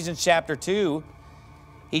to Ephesians chapter 2,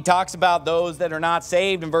 he talks about those that are not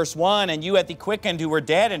saved in verse 1, and you hath he quickened who were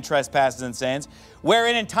dead in trespasses and sins,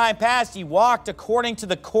 wherein in time past ye walked according to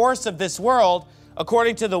the course of this world,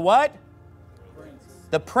 according to the what?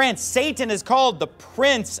 The prince. Satan is called the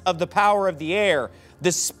prince of the power of the air,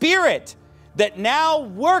 the spirit that now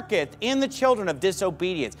worketh in the children of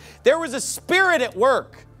disobedience. There was a spirit at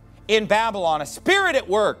work in Babylon, a spirit at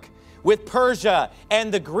work with Persia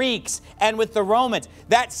and the Greeks and with the Romans.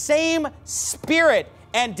 That same spirit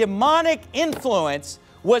and demonic influence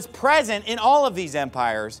was present in all of these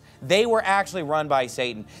empires. They were actually run by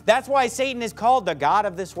Satan. That's why Satan is called the god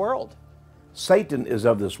of this world. Satan is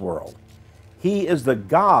of this world. He is the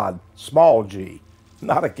god, small g,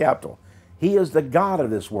 not a capital. He is the god of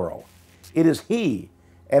this world. It is he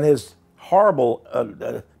and his horrible,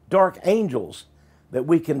 dark angels that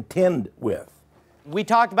we contend with. We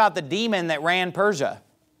talked about the demon that ran Persia.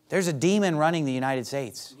 There's a demon running the United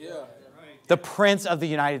States. Yeah, right. The Prince of the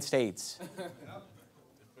United States.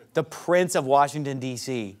 The Prince of Washington,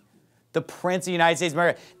 D.C. The Prince of the United States of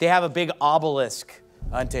America. They have a big obelisk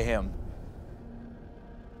unto him.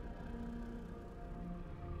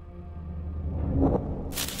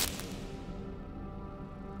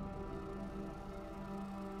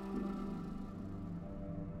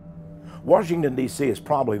 Washington, D.C. is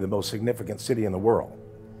probably the most significant city in the world.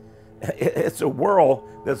 It's a world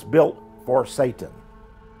that's built for Satan.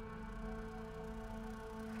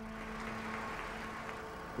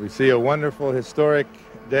 We see a wonderful historic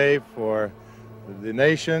day for the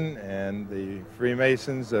nation, and the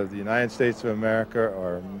Freemasons of the United States of America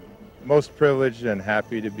are most privileged and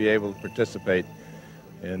happy to be able to participate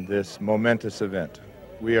in this momentous event.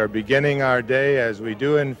 We are beginning our day, as we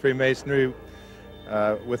do in Freemasonry,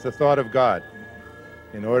 with the thought of God.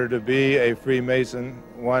 In order to be a Freemason,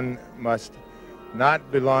 one must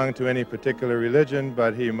not belong to any particular religion,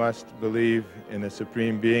 but he must believe in a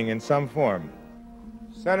supreme being in some form.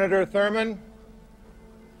 Senator Thurman,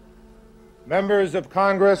 members of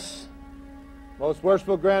Congress, most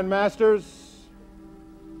worshipful Grand Masters,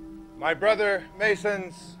 my brother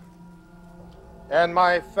Masons, and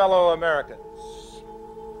my fellow Americans.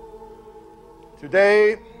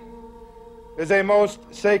 Today is a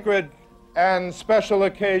most sacred and special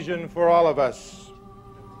occasion for all of us.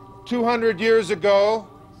 200 years ago,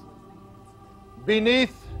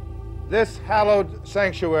 beneath this hallowed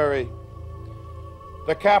sanctuary,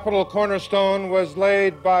 the Capitol cornerstone was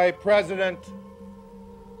laid by President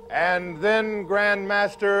and then Grand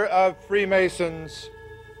Master of Freemasons,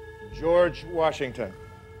 George Washington.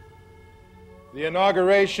 The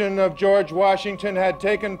inauguration of George Washington had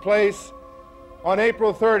taken place on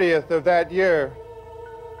April 30th of that year.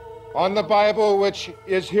 On the Bible, which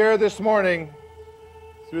is here this morning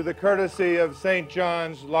through the courtesy of St.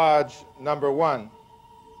 John's Lodge number 1.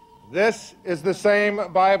 This is the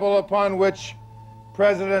same Bible upon which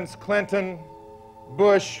Presidents Clinton,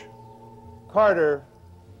 Bush, Carter,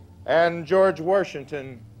 and George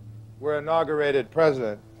Washington were inaugurated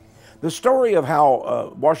president. The story of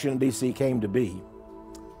how Washington, D.C. came to be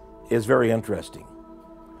is very interesting.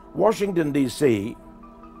 Washington, D.C.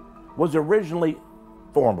 was originally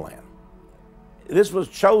farmland. This was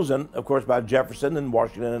chosen, of course, by Jefferson and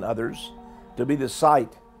Washington and others to be the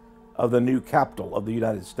site of the new capital of the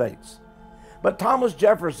United States. But Thomas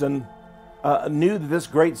Jefferson knew that this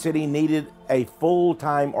great city needed a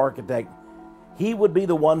full-time architect. He would be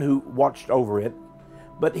the one who watched over it,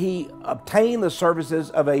 but he obtained the services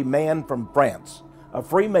of a man from France, a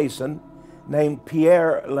Freemason named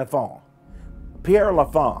Pierre Lafont. Pierre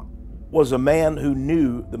Lafont was a man who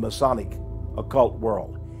knew the Masonic occult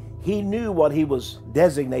world. He knew what he was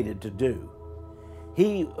designated to do.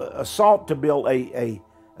 He sought to build a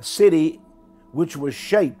city which was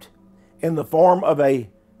shaped in the form of a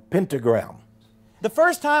pentagram. The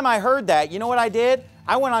first time I heard that, you know what I did?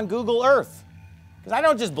 I went on Google Earth. Because I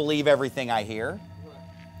don't just believe everything I hear.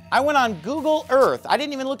 I went on Google Earth. I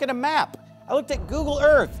didn't even look at a map. I looked at Google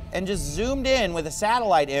Earth and just zoomed in with a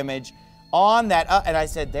satellite image on that, and I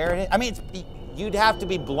said, there it is. I mean, you'd have to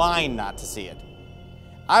be blind not to see it.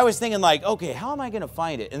 I was thinking like, okay, how am I going to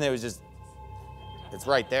find it? And there was just, it's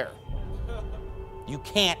right there. You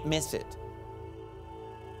can't miss it.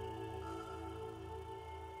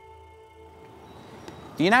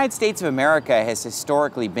 The United States of America has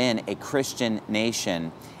historically been a Christian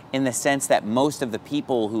nation in the sense that most of the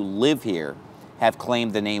people who live here have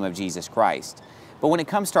claimed the name of Jesus Christ. But when it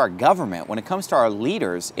comes to our government, when it comes to our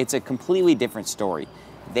leaders, it's a completely different story.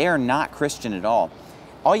 They are not Christian at all.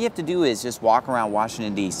 All you have to do is just walk around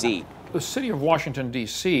Washington, D.C. The city of Washington,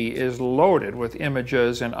 D.C. is loaded with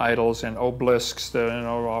images and idols and obelisks,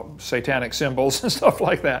 satanic symbols and stuff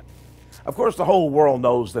like that. Of course, the whole world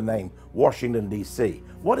knows the name Washington, D.C.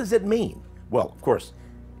 What does it mean? Well, of course,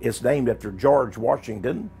 it's named after George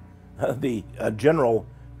Washington, the general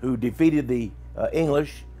who defeated the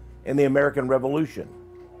English in the American Revolution.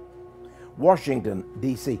 Washington,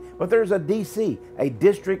 D.C. But there's a D.C., a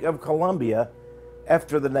District of Columbia,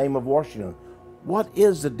 after the name of Washington. What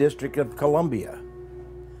is the District of Columbia?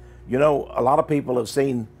 You know, a lot of people have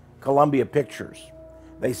seen Columbia pictures.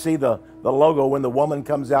 They see the logo when the woman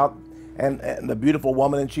comes out, and the beautiful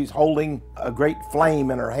woman, and she's holding a great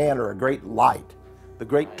flame in her hand, or a great light, the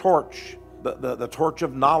great torch, the torch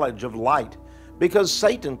of knowledge, of light, because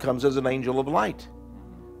Satan comes as an angel of light.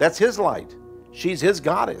 That's his light. She's his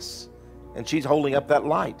goddess, and she's holding up that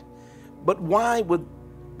light. But why would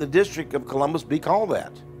the District of Columbus be called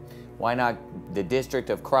that? Why not the District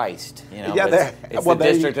of Christ? You know, yeah, it's the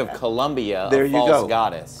District of Columbia, a false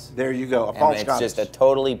goddess. There you go, a false goddess. It's just a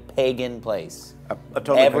totally pagan place.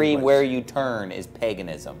 Everywhere you turn is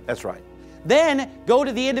paganism. That's right. Then go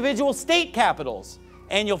to the individual state capitals,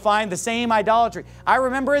 and you'll find the same idolatry. I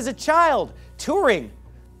remember as a child touring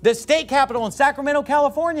the state capital in Sacramento,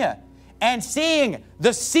 California, and seeing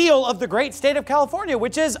the seal of the great state of California,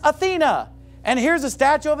 which is Athena. And here's a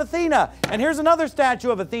statue of Athena, and here's another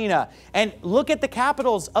statue of Athena. And look at the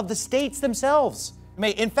capitals of the states themselves.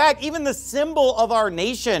 In fact, even the symbol of our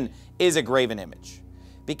nation is a graven image,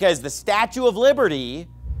 because the Statue of Liberty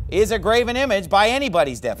is a graven image by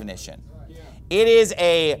anybody's definition. It is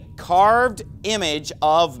a carved image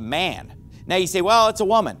of man. Now you say, well, it's a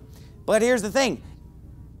woman. But here's the thing.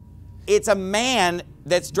 It's a man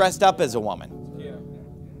that's dressed up as a woman.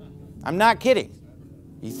 I'm not kidding.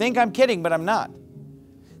 You think I'm kidding, but I'm not.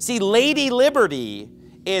 See, Lady Liberty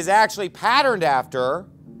is actually patterned after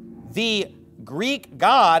the Greek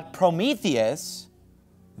god Prometheus.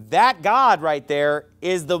 That god right there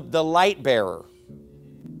is the light bearer,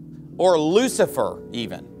 or Lucifer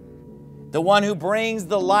even. The one who brings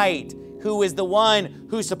the light, who is the one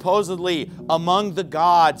who supposedly among the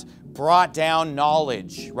gods brought down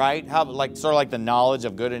knowledge, right? Sort of like the knowledge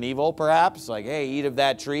of good and evil, perhaps. Like, hey, eat of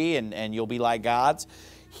that tree and you'll be like gods.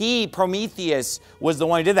 Prometheus, was the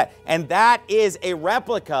one who did that. And that is a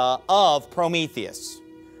replica of Prometheus.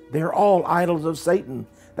 They're all idols of Satan.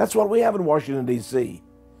 That's what we have in Washington, D.C.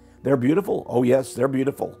 They're beautiful. Oh, yes, they're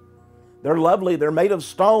beautiful. They're lovely. They're made of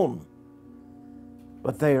stone.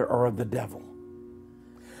 But they are of the devil.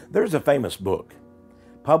 There's a famous book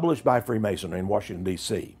published by Freemasonry in Washington,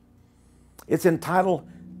 D.C. It's entitled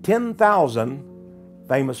 10,000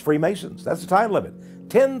 Famous Freemasons. That's the title of it.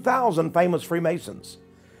 10,000 Famous Freemasons.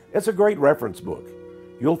 It's a great reference book.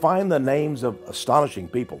 You'll find the names of astonishing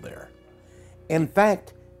people there. In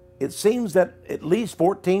fact, it seems that at least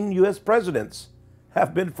 14 U.S. presidents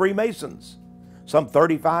have been Freemasons. Some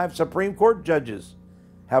 35 Supreme Court judges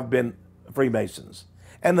have been Freemasons.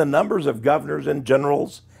 And the numbers of governors and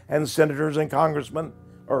generals and senators and congressmen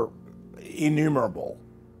are innumerable.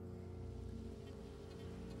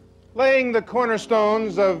 Laying the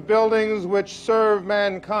cornerstones of buildings which serve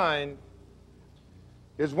mankind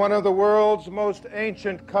is one of the world's most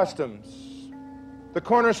ancient customs. The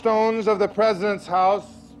cornerstones of the President's house,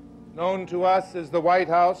 known to us as the White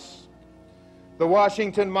House, the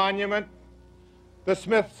Washington Monument, the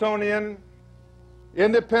Smithsonian,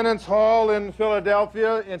 Independence Hall in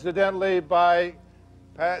Philadelphia, incidentally by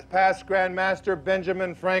past Grand Master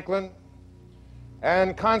Benjamin Franklin,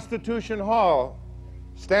 and Constitution Hall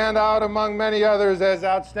stand out among many others as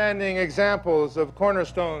outstanding examples of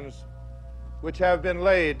cornerstones which have been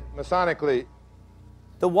laid Masonically.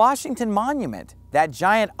 The Washington Monument, that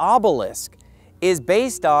giant obelisk, is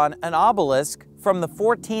based on an obelisk from the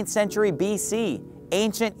 14th century BC,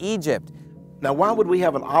 ancient Egypt. Now, why would we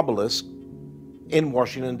have an obelisk in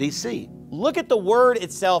Washington, D.C.? Look at the word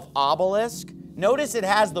itself, obelisk. Notice it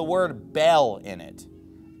has the word bell in it.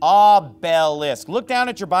 Obelisk. Look down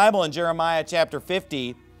at your Bible in Jeremiah chapter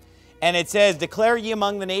 50, and it says, declare ye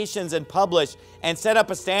among the nations and publish, and set up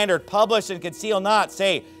a standard, publish and conceal not.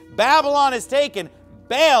 Say, Babylon is taken,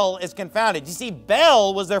 Baal is confounded. You see,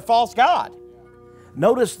 Baal was their false god.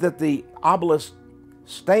 Notice that the obelisk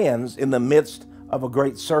stands in the midst of a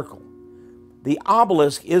great circle. The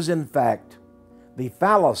obelisk is, in fact, the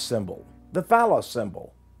phallus symbol. The phallus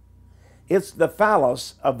symbol. It's the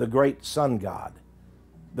phallus of the great sun god,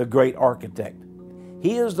 the great architect.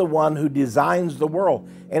 He is the one who designs the world,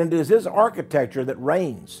 and it is his architecture that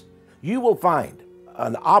reigns. You will find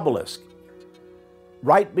an obelisk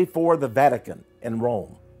right before the Vatican in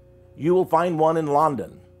Rome. You will find one in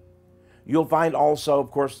London. You'll find also,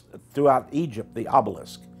 of course, throughout Egypt, the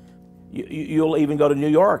obelisk. You'll even go to New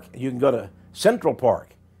York. You can go to Central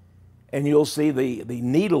Park, and you'll see the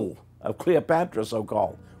needle of Cleopatra,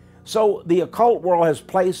 so-called. So the occult world has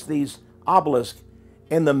placed these obelisks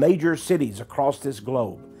in the major cities across this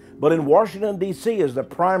globe. But in Washington, D.C. is the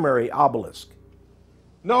primary obelisk.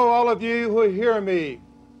 Know all of you who hear me,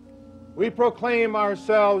 we proclaim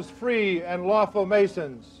ourselves free and lawful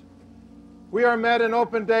Masons. We are met in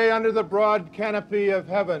open day under the broad canopy of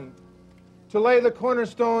heaven to lay the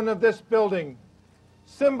cornerstone of this building,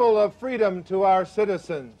 symbol of freedom to our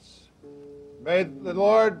citizens. May the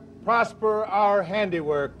Lord prosper our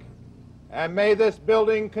handiwork, and may this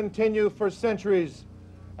building continue for centuries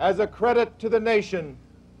as a credit to the nation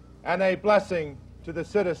and a blessing to the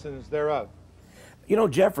citizens thereof. You know,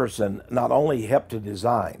 Jefferson not only helped to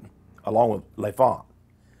design, along with L'Enfant,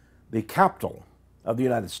 the capital of the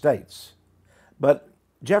United States, but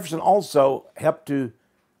Jefferson also helped to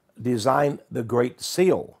design the Great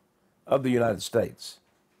Seal of the United States.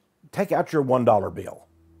 Take out your $1 bill,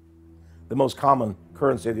 the most common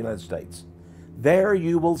currency of the United States. There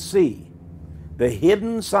you will see the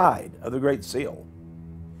hidden side of the Great Seal.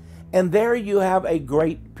 And there you have a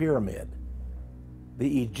great pyramid,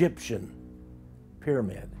 the Egyptian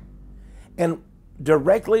pyramid. And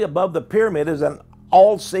directly above the pyramid is an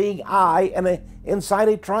all-seeing eye, and inside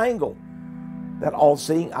a triangle. That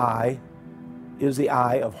all-seeing eye is the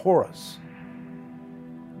eye of Horus,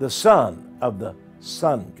 the son of the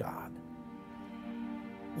sun god.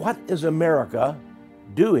 What is America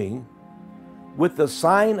doing with the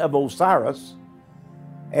sign of Osiris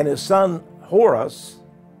and his son Horus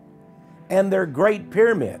and their great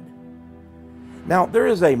pyramid? Now, there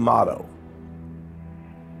is a motto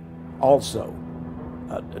also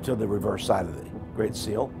to the reverse side of the Great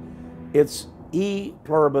Seal. It's E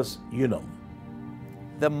pluribus unum.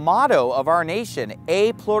 The motto of our nation,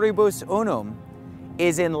 E pluribus unum,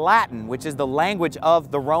 is in Latin, which is the language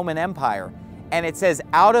of the Roman Empire. And it says,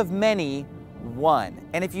 out of many, one.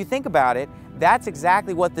 And if you think about it, that's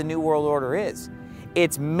exactly what the New World Order is.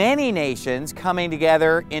 It's many nations coming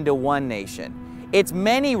together into one nation. It's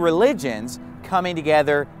many religions coming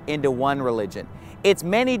together into one religion. It's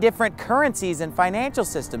many different currencies and financial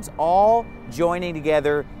systems all joining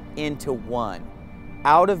together into one.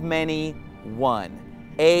 Out of many, one.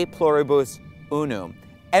 E pluribus unum.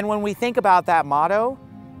 And when we think about that motto,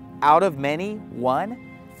 out of many, one,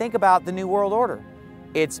 think about the New World Order.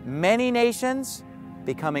 It's many nations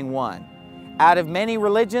becoming one. Out of many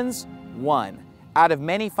religions, one. Out of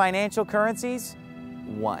many financial currencies,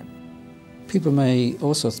 one. People may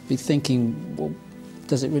also be thinking, well,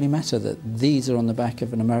 does it really matter that these are on the back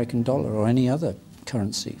of an American dollar or any other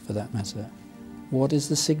currency for that matter? What is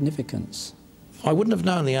the significance? I wouldn't have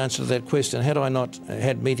known the answer to that question had I not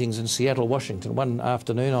had meetings in Seattle, Washington. One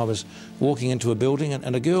afternoon I was walking into a building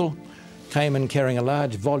and a girl came in carrying a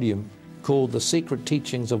large volume called The Secret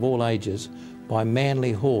Teachings of All Ages by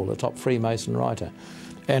Manly Hall, a top Freemason writer.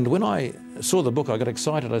 And when I saw the book, I got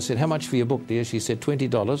excited. I said, "How much for your book, dear?" She said,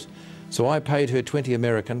 $20. So I paid her 20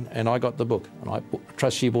 American and I got the book. And I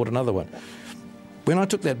trust she bought another one. When I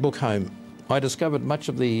took that book home, I discovered much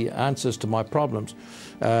of the answers to my problems.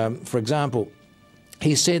 For example,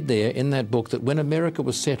 he said there in that book that when America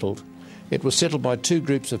was settled, it was settled by two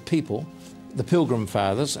groups of people, the Pilgrim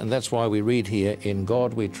Fathers, and that's why we read here, "In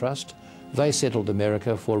God we trust." They settled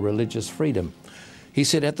America for religious freedom. He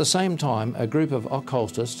said at the same time, a group of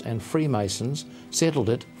occultists and Freemasons settled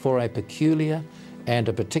it for a peculiar and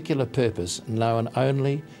a particular purpose known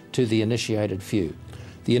only to the initiated few.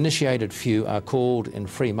 The initiated few are called in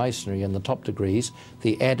Freemasonry in the top degrees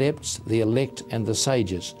the adepts, the elect, and the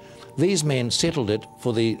sages. These men settled it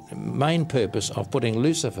for the main purpose of putting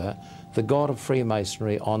Lucifer, the god of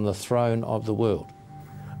Freemasonry, on the throne of the world.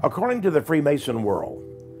 According to the Freemason world,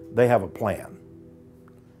 they have a plan,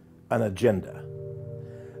 an agenda.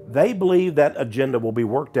 They believe that agenda will be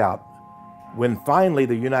worked out when finally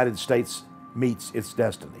the United States meets its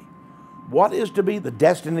destiny. What is to be the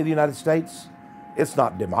destiny of the United States? It's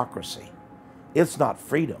not democracy. It's not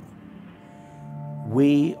freedom.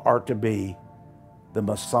 We are to be the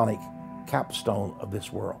Masonic capstone of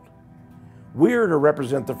this world. We're to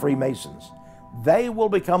represent the Freemasons. They will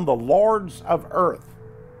become the lords of earth,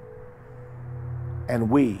 and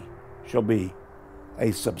we shall be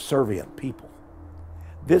a subservient people.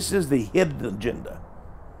 This is the hidden agenda.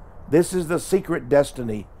 This is the secret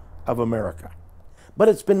destiny of America. But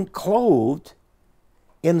it's been clothed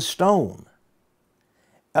in stone,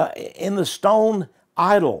 in the stone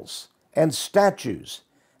idols and statues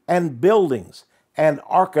and buildings and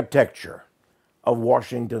architecture of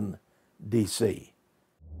Washington, D.C.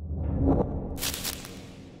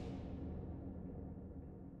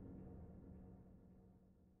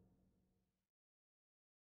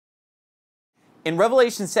 In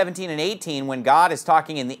Revelation 17 and 18, when God is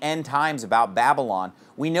talking in the end times about Babylon,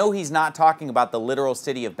 we know he's not talking about the literal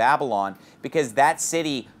city of Babylon because that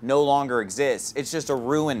city no longer exists. It's just a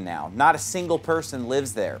ruin now. Not a single person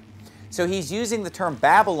lives there. So he's using the term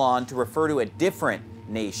Babylon to refer to a different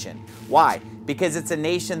nation. Why? Because it's a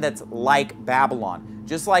nation that's like Babylon.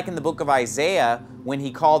 Just like in the book of Isaiah, when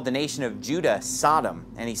he called the nation of Judah Sodom,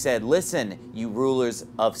 and he said, listen, you rulers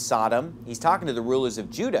of Sodom. He's talking to the rulers of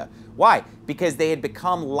Judah. Why? Because they had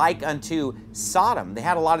become like unto Sodom. They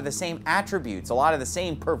had a lot of the same attributes, a lot of the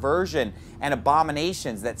same perversion and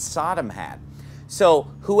abominations that Sodom had.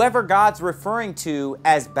 So whoever God's referring to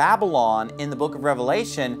as Babylon in the book of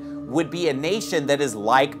Revelation would be a nation that is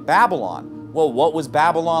like Babylon. Well, what was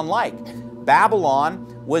Babylon like?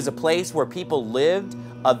 Babylon was a place where people lived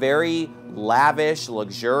a very lavish,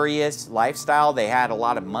 luxurious lifestyle. They had a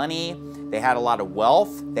lot of money. They had a lot of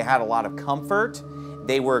wealth. They had a lot of comfort.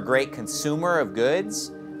 They were a great consumer of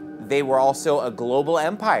goods. They were also a global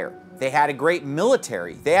empire. They had a great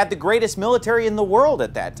military. They had the greatest military in the world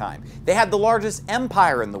at that time. They had the largest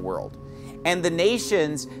empire in the world. And the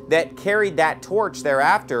nations that carried that torch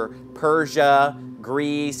thereafter, Persia,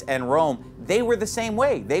 Greece, and Rome, they were the same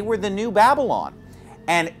way. They were the new Babylon.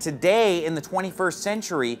 And today, in the 21st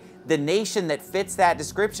century, the nation that fits that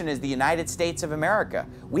description is the United States of America.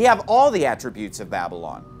 We have all the attributes of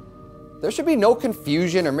Babylon. There should be no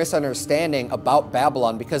confusion or misunderstanding about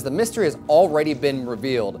Babylon because the mystery has already been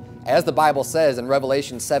revealed. As the Bible says in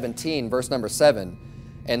Revelation 17, verse number 7,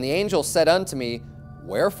 and the angel said unto me,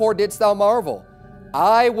 wherefore didst thou marvel?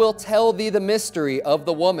 I will tell thee the mystery of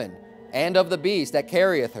the woman and of the beast that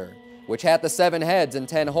carrieth her, which hath the 7 heads and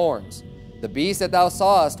 10 horns. The beast that thou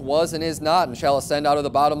sawest was and is not, and shall ascend out of the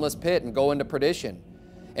bottomless pit and go into perdition.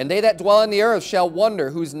 And they that dwell on the earth shall wonder,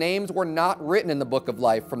 whose names were not written in the book of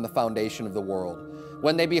life from the foundation of the world,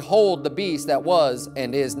 when they behold the beast that was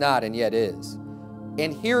and is not and yet is.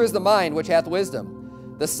 And here is the mind which hath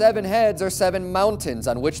wisdom. The 7 heads are 7 mountains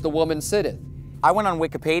on which the woman sitteth. I went on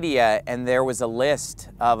Wikipedia and there was a list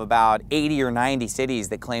of about 80 or 90 cities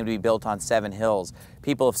that claim to be built on 7 hills.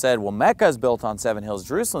 People have said, well, Mecca is built on 7 hills,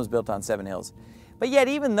 Jerusalem is built on 7 hills. But yet,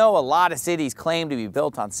 even though a lot of cities claim to be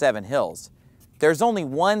built on 7 hills, there's only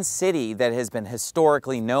one city that has been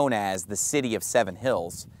historically known as the city of 7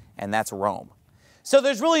 hills, and that's Rome. So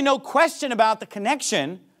there's really no question about the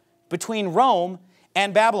connection between Rome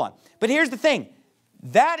and Babylon. But here's the thing.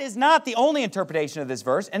 That is not the only interpretation of this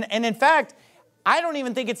verse. And in fact, I don't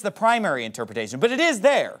even think it's the primary interpretation, but it is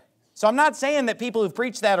there. So I'm not saying that people who've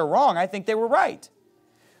preached that are wrong. I think they were right.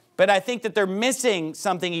 But I think that they're missing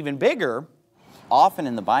something even bigger. Often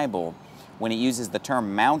in the Bible, when it uses the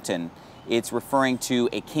term mountain, it's referring to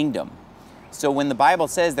a kingdom. So when the Bible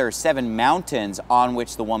says there are 7 mountains on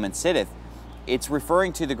which the woman sitteth, it's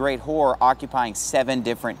referring to the great whore occupying 7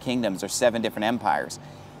 different kingdoms or 7 different empires.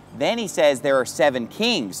 Then he says there are 7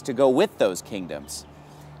 kings to go with those kingdoms.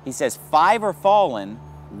 He says 5 are fallen,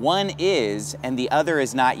 1 is, and the other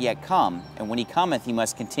is not yet come. And when he cometh, he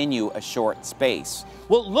must continue a short space.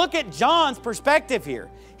 Well, look at John's perspective here.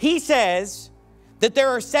 He says that there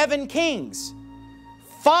are 7 kings.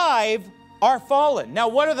 5 are fallen. Now,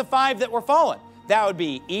 what are the 5 that were fallen? That would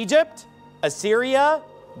be Egypt, Assyria,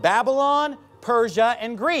 Babylon, Persia,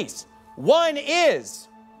 and Greece. 1 is.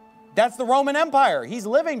 That's the Roman Empire. He's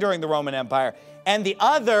living during the Roman Empire. And the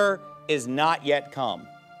other is not yet come.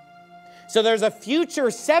 So there's a future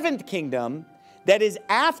 7th kingdom that is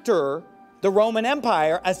after the Roman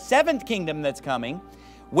Empire, a 7th kingdom that's coming,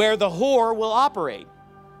 where the whore will operate.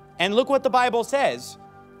 And look what the Bible says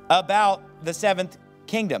about the 7th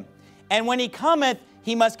kingdom. And when he cometh,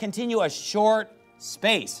 he must continue a short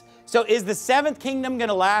space. So is the 7th kingdom going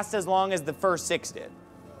to last as long as the first 6 did?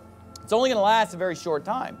 It's only going to last a very short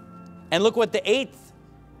time. And look what the 8th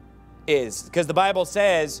is, because the Bible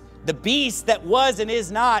says, the beast that was and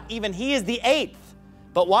is not, even he is the 8th.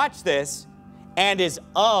 But watch this, and is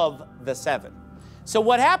of the 7. So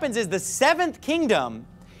what happens is the 7th kingdom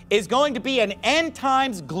is going to be an end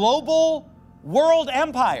times global world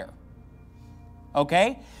empire.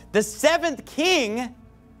 Okay? The 7th king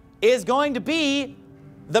is going to be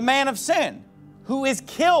the man of sin, who is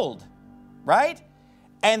killed, right?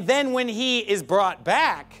 And then when he is brought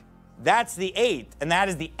back, That's the eighth, and that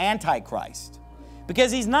is the Antichrist.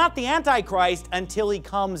 Because he's not the Antichrist until he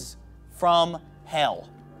comes from hell.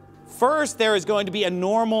 First, there is going to be a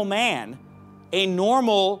normal man, a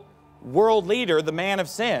normal world leader, the man of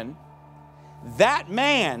sin. That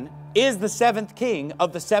man is the seventh king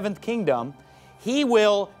of the seventh kingdom. He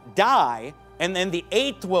will die, and then the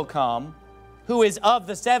eighth will come, who is of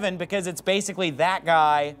the seven, because it's basically that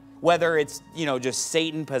guy, whether it's, just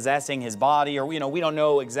Satan possessing his body, or, we don't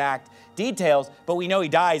know exact details, but we know he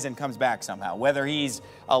dies and comes back somehow, whether he's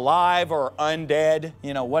alive or undead,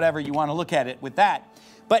 whatever you want to look at it with that.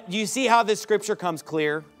 But you see how this scripture comes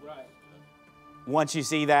clear? Right. Once you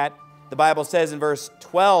see that, the Bible says in verse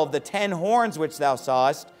 12, the 10 horns which thou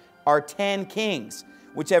sawest are 10 kings,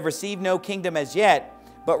 which have received no kingdom as yet,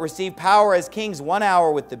 but receive power as kings 1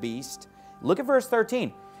 hour with the beast. Look at verse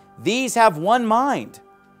 13. These have one mind,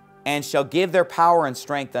 and shall give their power and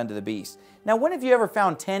strength unto the beast. Now, when have you ever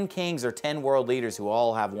found 10 kings or 10 world leaders who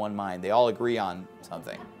all have one mind? They all agree on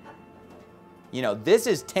something. This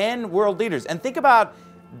is 10 world leaders. And think about,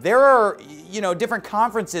 there are, different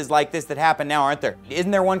conferences like this that happen now, aren't there?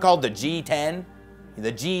 Isn't there one called the G10,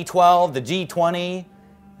 the G12, the G20,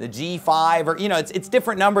 the G5? Or, it's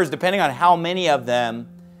different numbers depending on how many of them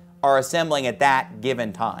are assembling at that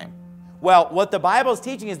given time. Well, what the Bible is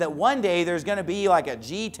teaching is that one day there's going to be like a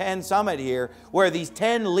G10 summit here where these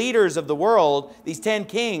 10 leaders of the world, these 10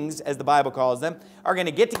 kings, as the Bible calls them, are going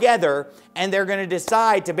to get together and they're going to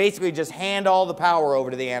decide to basically just hand all the power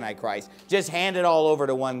over to the Antichrist. Just hand it all over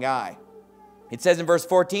to one guy. It says in verse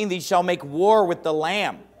 14, these shall make war with the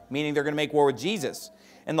Lamb, meaning they're going to make war with Jesus.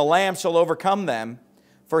 And the Lamb shall overcome them,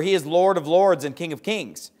 for he is Lord of lords and King of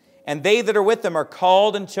kings. And they that are with them are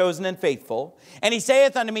called and chosen and faithful. And he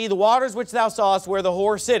saith unto me, the waters which thou sawest where the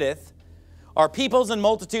whore sitteth are peoples and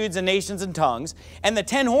multitudes and nations and tongues. And the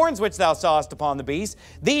 10 horns which thou sawest upon the beast,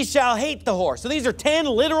 these shall hate the whore. So these are 10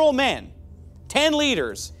 literal men, 10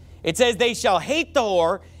 leaders. It says they shall hate the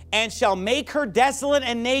whore and shall make her desolate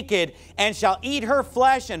and naked and shall eat her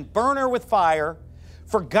flesh and burn her with fire.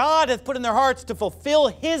 For God hath put in their hearts to fulfill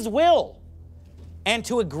his will and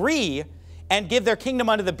to agree and give their kingdom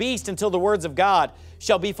unto the beast until the words of God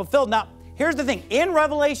shall be fulfilled. Now, here's the thing. In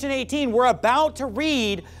Revelation 18, we're about to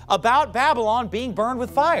read about Babylon being burned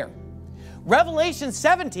with fire. Revelation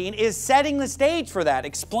 17 is setting the stage for that,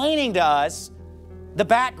 explaining to us the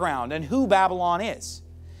background and who Babylon is.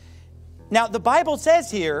 Now, the Bible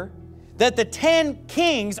says here that the 10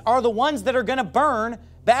 kings are the ones that are going to burn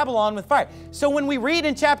Babylon with fire. So when we read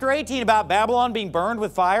in chapter 18 about Babylon being burned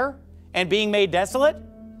with fire and being made desolate,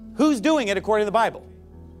 who's doing it according to the Bible?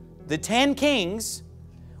 The 10 kings,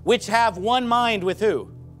 which have one mind with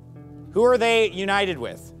who? Who are they united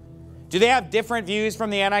with? Do they have different views from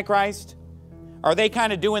the Antichrist? Are they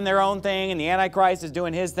kind of doing their own thing and the Antichrist is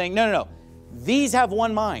doing his thing? No. These have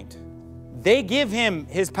one mind. They give him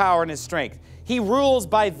his power and his strength. He rules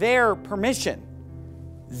by their permission.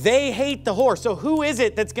 They hate the whore. So who is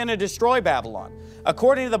it that's going to destroy Babylon?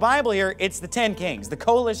 According to the Bible here, it's the 10 kings. The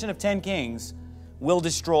coalition of 10 kings will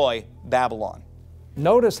destroy Babylon.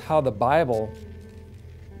 Notice how the Bible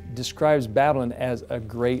describes Babylon as a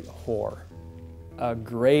great whore. A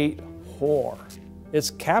great whore.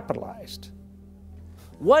 It's capitalized.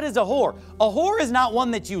 What is a whore? A whore is not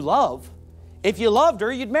one that you love. If you loved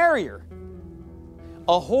her, you'd marry her.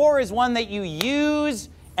 A whore is one that you use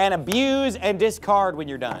and abuse and discard when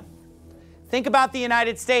you're done. Think about the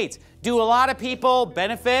United States. Do a lot of people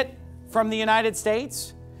benefit from the United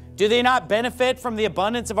States? Do they not benefit from the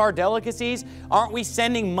abundance of our delicacies? Aren't we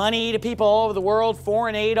sending money to people all over the world,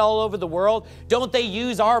 foreign aid all over the world? Don't they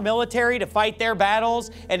use our military to fight their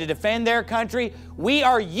battles and to defend their country? We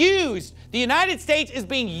are used. The United States is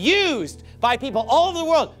being used by people all over the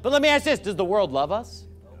world. But let me ask this, does the world love us?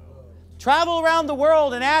 Travel around the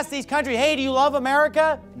world and ask these countries, hey, do you love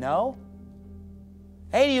America? No.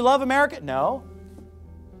 Hey, do you love America? No.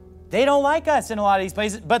 They don't like us in a lot of these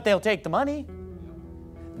places, but they'll take the money.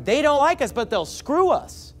 They don't like us, but they'll screw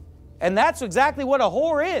us. And that's exactly what a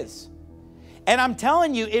whore is. And I'm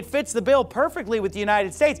telling you, it fits the bill perfectly with the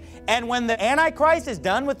United States. And when the Antichrist is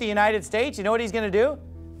done with the United States, you know what he's going to do?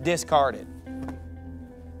 Discard it.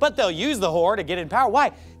 But they'll use the whore to get in power.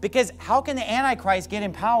 Why? Because how can the Antichrist get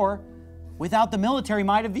in power without the military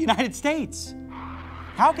might of the United States?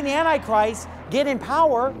 How can the Antichrist get in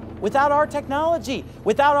power without our technology,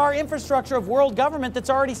 without our infrastructure of world government that's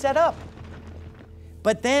already set up?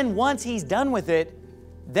 But then once he's done with it,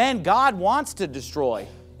 then God wants to destroy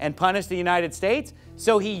and punish the United States.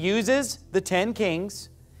 So he uses the 10 kings,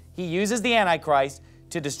 he uses the Antichrist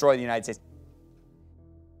to destroy the United States.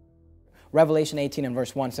 Revelation 18 and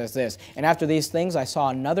verse 1 says this, "And after these things I saw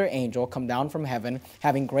another angel come down from heaven,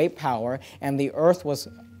 having great power, and the earth was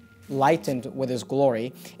lightened with his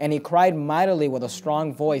glory. And he cried mightily with a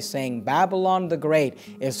strong voice, saying, Babylon the Great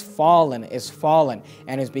is fallen,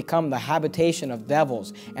 and is become the habitation of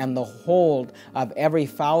devils, and the hold of every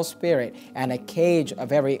foul spirit, and a cage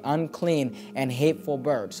of every unclean and hateful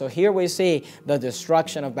bird." So here we see the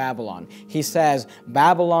destruction of Babylon. He says,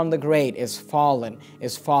 Babylon the Great is fallen,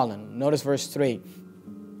 Notice verse 3.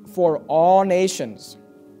 "For all nations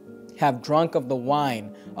have drunk of the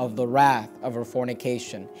wine of the wrath of her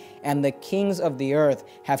fornication. And the kings of the earth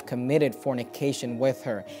have committed fornication with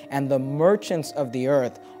her. And the merchants of the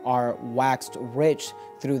earth are waxed rich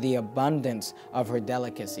through the abundance of her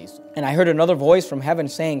delicacies. And I heard another voice from heaven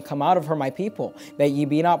saying, Come out of her, my people, that ye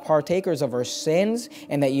be not partakers of her sins,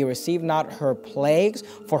 and that ye receive not her plagues.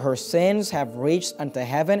 For her sins have reached unto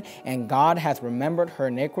heaven, and God hath remembered her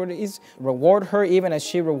iniquities. Reward her even as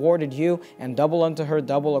she rewarded you, and double unto her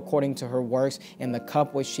double according to her works, in the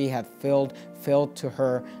cup which she hath filled to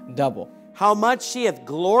her double." How much she hath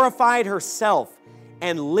glorified herself,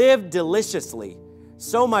 and lived deliciously.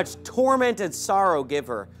 So much torment and sorrow give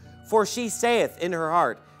her. For she saith in her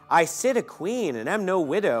heart, I sit a queen, and am no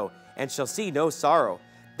widow, and shall see no sorrow.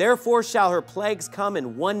 Therefore shall her plagues come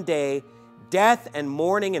in one day, death and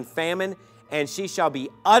mourning and famine, and she shall be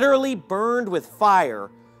utterly burned with fire,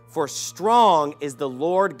 for strong is the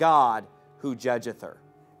Lord God who judgeth her.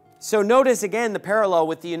 So notice again the parallel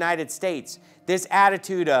with the United States. This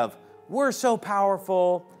attitude of, we're so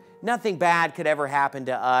powerful, nothing bad could ever happen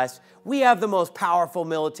to us. We have the most powerful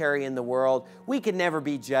military in the world. We can never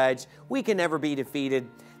be judged. We can never be defeated.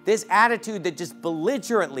 This attitude that just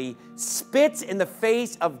belligerently spits in the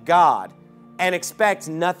face of God and expects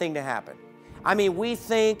nothing to happen. I mean, we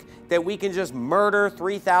think that we can just murder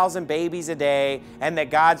 3,000 babies a day and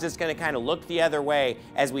that God's just going to kind of look the other way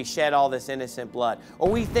as we shed all this innocent blood. Or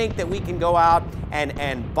we think that we can go out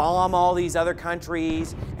and bomb all these other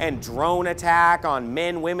countries and drone attack on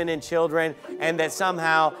men, women, and children, and that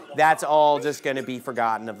somehow that's all just going to be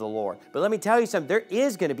forgotten of the Lord. But let me tell you something, there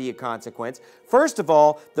is going to be a consequence. First of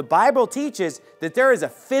all, the Bible teaches that there is a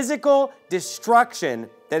physical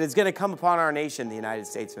destruction that is going to come upon our nation, the United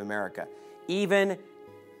States of America. Even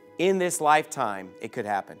in this lifetime, it could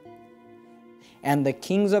happen. "And the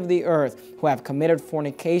kings of the earth who have committed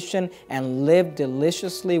fornication and lived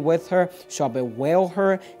deliciously with her shall bewail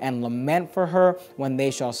her and lament for her when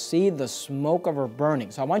they shall see the smoke of her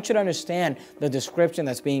burning." So I want you to understand the description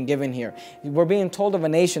that's being given here. We're being told of a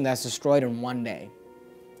nation that's destroyed in one day.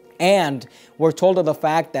 And we're told of the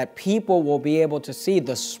fact that people will be able to see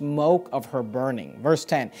the smoke of her burning. Verse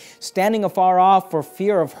 10, "Standing afar off for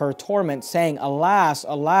fear of her torment, saying, Alas,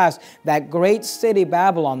 alas, that great city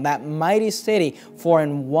Babylon, that mighty city, for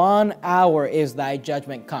in 1 hour is thy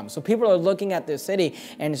judgment come." So people are looking at this city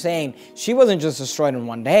and saying, she wasn't just destroyed in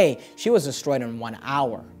one day, she was destroyed in 1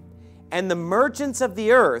 hour. "And the merchants of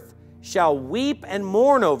the earth shall weep and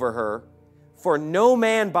mourn over her, for no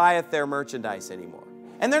man buyeth their merchandise anymore."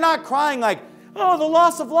 And they're not crying like, oh, the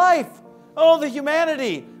loss of life, oh, the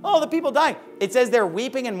humanity, oh, the people dying. It says they're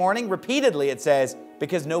weeping and mourning. Repeatedly it says,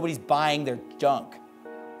 because nobody's buying their junk.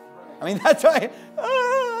 I mean, that's right. What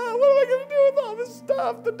am I going to do with all this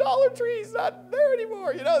stuff? The Dollar Tree's not there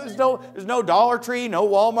anymore. You know, there's no Dollar Tree, no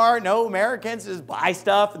Walmart, no Americans just buy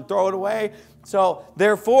stuff and throw it away. So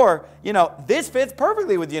therefore, you know, this fits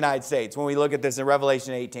perfectly with the United States when we look at this in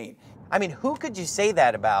Revelation 18. I mean, who could you say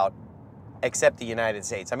that about except the United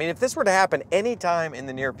States? I mean, if this were to happen anytime in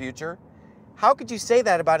the near future, how could you say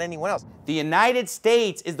that about anyone else? The United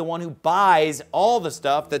States is the one who buys all the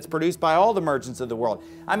stuff that's produced by all the merchants of the world.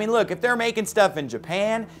 I mean, look, if they're making stuff in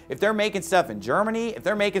Japan, if they're making stuff in Germany, if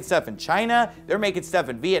they're making stuff in China, they're making stuff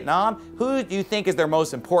in Vietnam, who do you think is their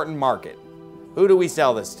most important market? Who do we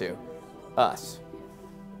sell this to? Us.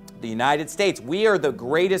 The United States. We are the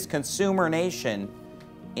greatest consumer nation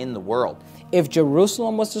in the world. If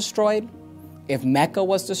Jerusalem was destroyed, if Mecca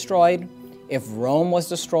was destroyed, if Rome was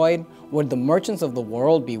destroyed, would the merchants of the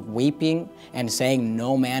world be weeping and saying,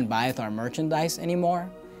 no man buyeth our merchandise anymore?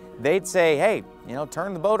 They'd say, hey, you know,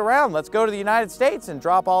 turn the boat around. Let's go to the United States and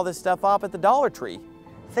drop all this stuff off at the Dollar Tree.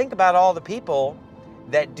 Think about all the people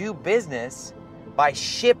that do business by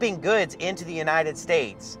shipping goods into the United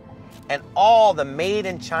States and all the made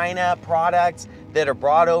in China products that are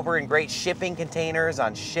brought over in great shipping containers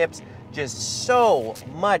on ships. Just so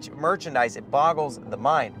much merchandise, it boggles the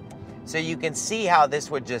mind. So you can see how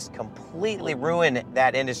this would just completely ruin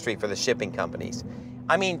that industry for the shipping companies.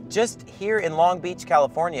 I mean, just here in Long Beach,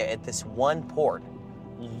 California, at this one port,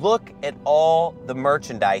 look at all the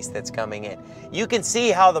merchandise that's coming in. You can see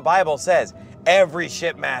how the Bible says, every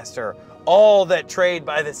shipmaster, all that trade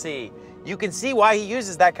by the sea. You can see why he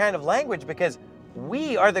uses that kind of language, because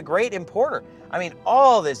we are the great importer. I mean,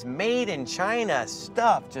 all this made in China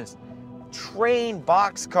stuff, just train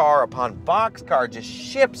boxcar upon boxcar, just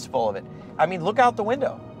ships full of it. I mean, look out the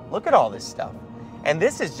window. Look at all this stuff. And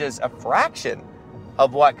this is just a fraction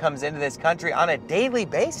of what comes into this country on a daily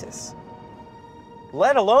basis,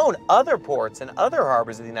 let alone other ports and other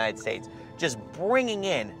harbors of the United States, just bringing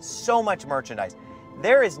in so much merchandise.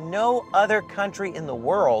 There is no other country in the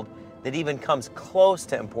world that even comes close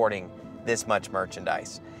to importing this much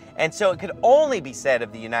merchandise. And so it could only be said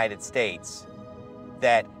of the United States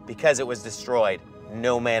that because it was destroyed,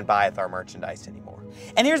 no man buyeth our merchandise anymore.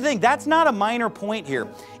 And here's the thing, that's not a minor point here.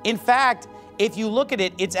 In fact, if you look at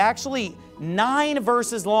it, it's actually 9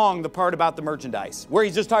 verses long, the part about the merchandise, where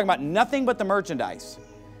he's just talking about nothing but the merchandise.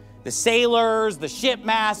 The sailors, the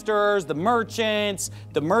shipmasters, the merchants,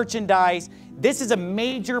 the merchandise. This is a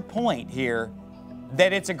major point here,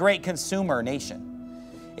 that it's a great consumer nation.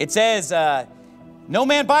 It says, no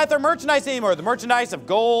man buyeth our merchandise anymore. The merchandise of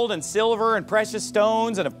gold and silver and precious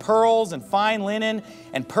stones and of pearls and fine linen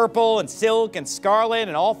and purple and silk and scarlet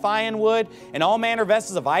and all fine wood and all manner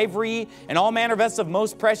vessels of ivory and all manner vessels of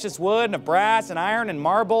most precious wood and of brass and iron and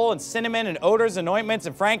marble and cinnamon and odors and ointments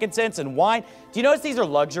and frankincense and wine. Do you notice these are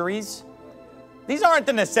luxuries? These aren't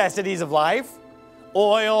the necessities of life.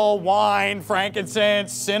 Oil, wine,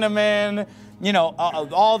 frankincense, cinnamon, you know,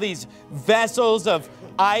 all these vessels of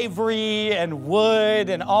ivory and wood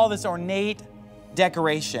and all this ornate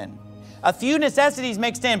decoration. A few necessities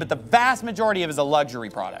mixed in, but the vast majority of it is a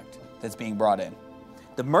luxury product that's being brought in.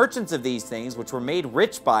 The merchants of these things, which were made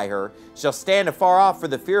rich by her, shall stand afar off for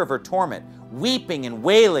the fear of her torment, weeping and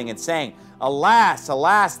wailing and saying, Alas,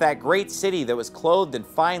 alas, that great city that was clothed in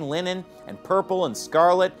fine linen and purple and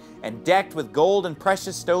scarlet and decked with gold and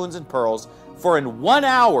precious stones and pearls, for in 1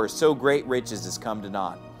 hour so great riches is come to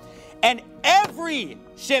naught. And every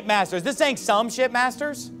shipmaster, is this saying some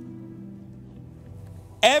shipmasters?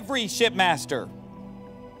 Every shipmaster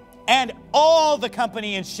and all the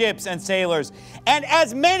company and ships and sailors and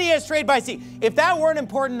as many as trade by sea. If that weren't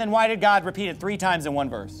important, then why did God repeat it 3 times in one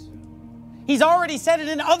verse? He's already said it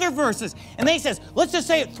in other verses. And then he says, let's just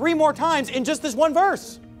say it 3 more times in just this one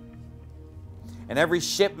verse. And every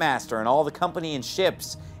shipmaster and all the company and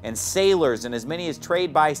ships and sailors and as many as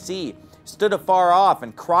trade by sea stood afar off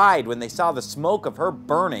and cried when they saw the smoke of her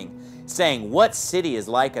burning, saying, What city is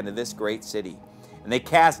like unto this great city? And they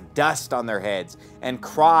cast dust on their heads and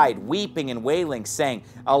cried, weeping and wailing, saying,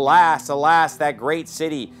 Alas, alas, that great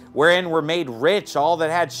city, wherein were made rich all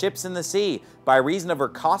that had ships in the sea, by reason of her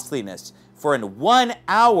costliness. For in 1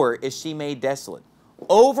 hour is she made desolate.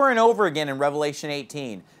 Over and over again in Revelation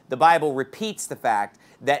 18, the Bible repeats the fact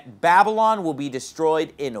that Babylon will be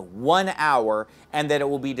destroyed in 1 hour and that it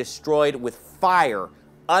will be destroyed with fire,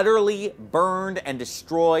 utterly burned and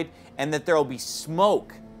destroyed, and that there will be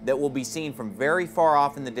smoke that will be seen from very far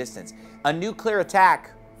off in the distance. A nuclear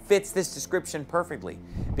attack fits this description perfectly,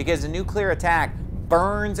 because a nuclear attack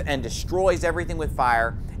burns and destroys everything with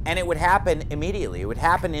fire, and it would happen immediately. It would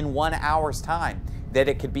happen in 1 hour's time, that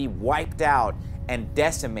it could be wiped out and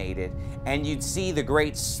decimated, and you'd see the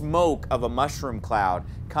great smoke of a mushroom cloud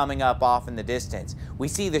coming up off in the distance. We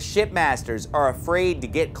see the shipmasters are afraid to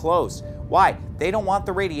get close. Why? They don't want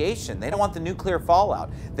the radiation. They don't want the nuclear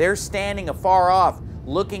fallout. They're standing afar off,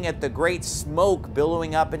 looking at the great smoke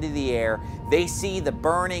billowing up into the air. They see the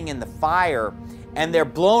burning and the fire, and they're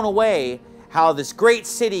blown away how this great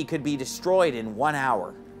city could be destroyed in 1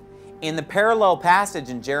 hour. In the parallel passage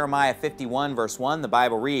in Jeremiah 51 verse 1, the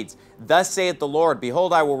Bible reads, Thus saith the Lord,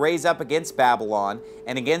 Behold, I will raise up against Babylon,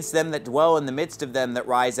 and against them that dwell in the midst of them that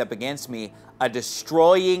rise up against me, a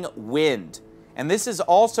destroying wind. And this is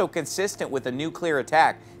also consistent with a nuclear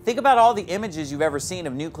attack. Think about all the images you've ever seen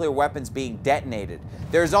of nuclear weapons being detonated.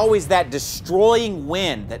 There's always that destroying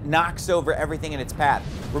wind that knocks over everything in its path.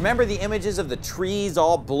 Remember the images of the trees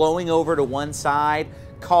all blowing over to one side?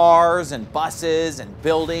 Cars and buses and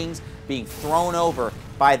buildings being thrown over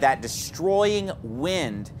by that destroying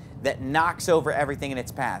wind that knocks over everything in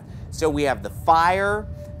its path. So we have the fire,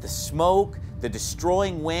 the smoke, the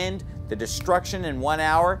destroying wind, the destruction in 1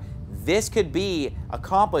 hour. This could be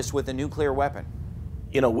accomplished with a nuclear weapon.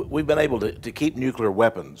 You know, we've been able to keep nuclear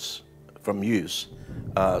weapons from use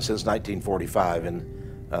since 1945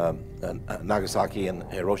 in Nagasaki and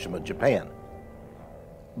Hiroshima, Japan.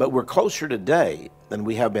 But we're closer today than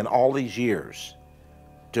we have been all these years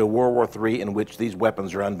to World War III in which these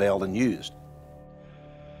weapons are unveiled and used.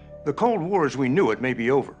 The Cold War as we knew it may be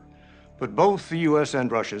over, But both the U.S.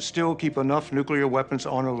 and Russia still keep enough nuclear weapons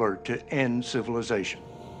on alert to end civilization.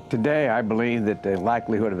 Today, I believe that the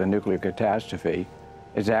likelihood of a nuclear catastrophe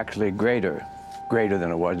is actually greater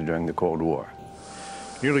than it was during the Cold War.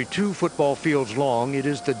 Nearly 2 football fields long, it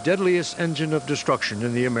is the deadliest engine of destruction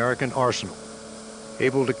in the American arsenal,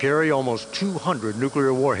 able to carry almost 200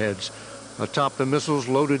 nuclear warheads atop the missiles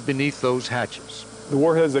loaded beneath those hatches. The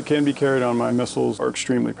warheads that can be carried on my missiles are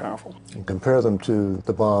extremely powerful. And compare them to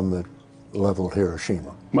the bomb that leveled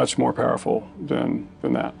Hiroshima. Much more powerful than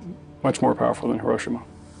that. Much more powerful than Hiroshima.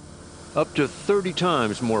 Up to 30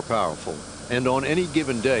 times more powerful. And on any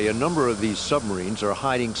given day, a number of these submarines are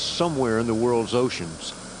hiding somewhere in the world's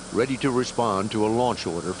oceans, ready to respond to a launch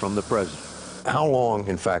order from the president. How long,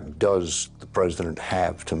 in fact, does the president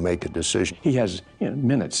have to make a decision? He has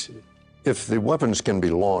minutes. If the weapons can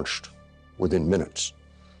be launched within minutes,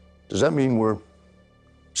 does that mean we're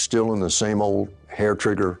still in the same old hair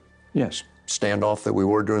trigger Yes. standoff that we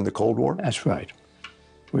were during the Cold War? That's right.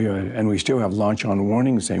 And we still have launch on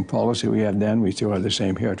warning, the same policy we had then. We still have the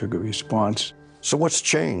same hair trigger response. So what's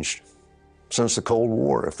changed since the Cold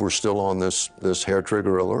War if we're still on this hair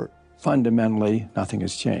trigger alert? Fundamentally, nothing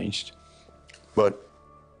has changed. But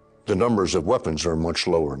the numbers of weapons are much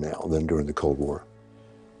lower now than during the Cold War.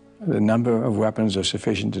 The number of weapons are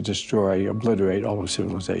sufficient to destroy, obliterate all of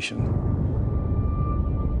civilization.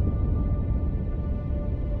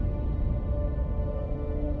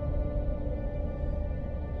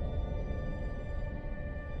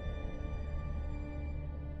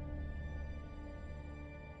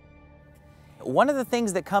 One of the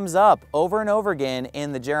things that comes up over and over again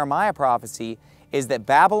in the Jeremiah prophecy is that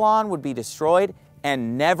Babylon would be destroyed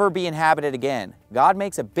and never be inhabited again. God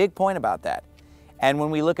makes a big point about that. And when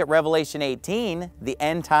we look at Revelation 18, the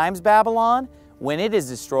end times Babylon, when it is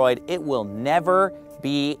destroyed, it will never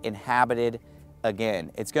be inhabited again.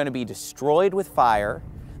 It's going to be destroyed with fire.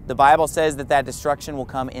 The Bible says that that destruction will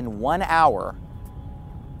come in 1 hour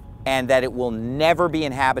and that it will never be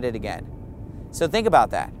inhabited again. So think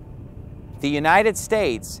about that. The United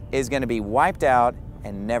States is going to be wiped out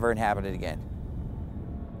and never inhabited again.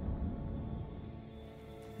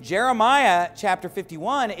 Jeremiah chapter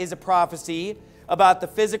 51 is a prophecy about the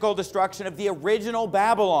physical destruction of the original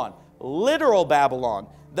Babylon, literal Babylon,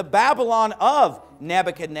 the Babylon of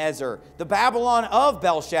Nebuchadnezzar, the Babylon of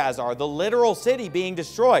Belshazzar, the literal city being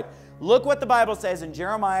destroyed. Look what the Bible says in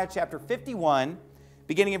Jeremiah chapter 51,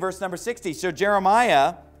 beginning in verse number 60. So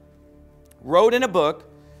Jeremiah wrote in a book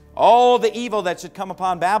all the evil that should come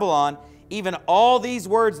upon Babylon, even all these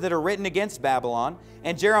words that are written against Babylon.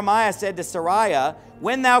 And Jeremiah said to Sariah,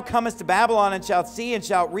 when thou comest to Babylon and shalt see and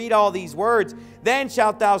shalt read all these words, then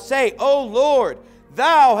shalt thou say, O Lord,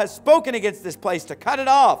 thou hast spoken against this place to cut it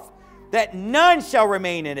off, that none shall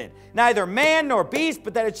remain in it, neither man nor beast,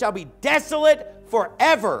 but that it shall be desolate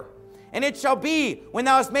forever. And it shall be, when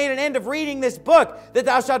thou hast made an end of reading this book, that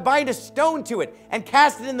thou shalt bind a stone to it, and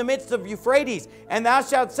cast it in the midst of Euphrates. And thou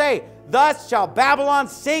shalt say, thus shall Babylon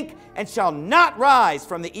sink, and shall not rise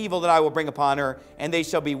from the evil that I will bring upon her, and they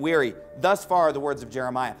shall be weary. Thus far are the words of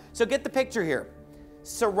Jeremiah. So get the picture here.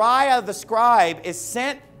 Sariah the scribe is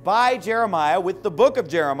sent by Jeremiah with the book of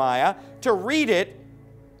Jeremiah to read it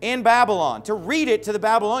in Babylon, to read it to the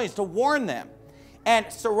Babylonians, to warn them. And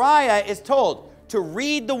Sariah is told to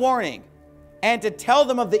read the warning and to tell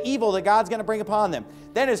them of the evil that God's going to bring upon them.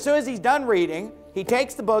 Then as soon as he's done reading, he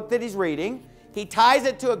takes the book that he's reading, he ties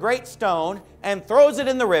it to a great stone and throws it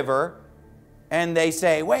in the river, and they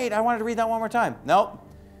say, wait, I wanted to read that one more time. Nope.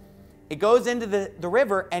 It goes into the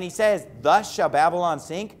river, and he says, thus shall Babylon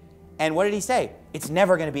sink. And what did he say? It's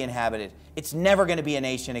never going to be inhabited. It's never going to be a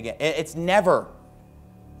nation again. It's never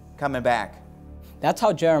coming back. That's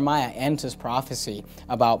how Jeremiah ends his prophecy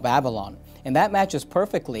about Babylon. And that matches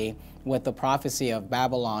perfectly with the prophecy of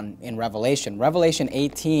Babylon in Revelation. Revelation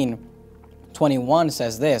 18:21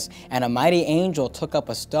 says this, and a mighty angel took up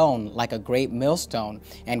a stone like a great millstone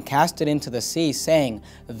and cast it into the sea, saying,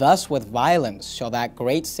 thus with violence shall that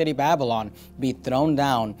great city Babylon be thrown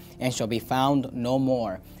down and shall be found no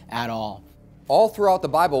more at all. All throughout the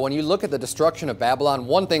Bible, when you look at the destruction of Babylon,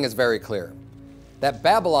 one thing is very clear, that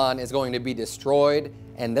Babylon is going to be destroyed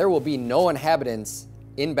and there will be no inhabitants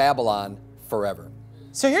in Babylon forever.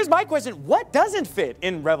 So here's my question. What doesn't fit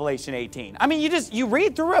in Revelation 18? I mean, you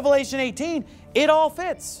read through Revelation 18, it all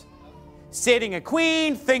fits. Sitting a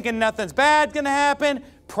queen, thinking nothing's bad's going to happen,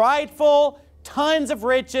 prideful, tons of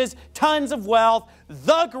riches, tons of wealth,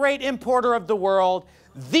 the great importer of the world,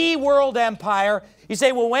 the world empire. You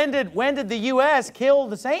say, well, when did the U.S. kill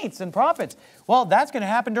the saints and prophets? Well, that's going to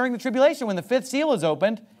happen during the tribulation when the fifth seal is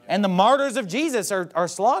opened and the martyrs of Jesus are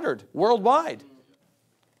slaughtered worldwide.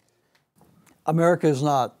 America is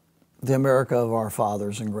not the America of our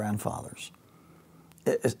fathers and grandfathers.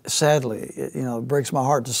 Sadly, it breaks my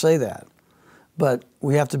heart to say that. But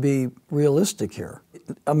we have to be realistic here.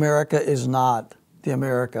 America is not the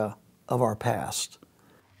America of our past.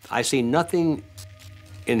 I see nothing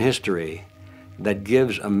in history that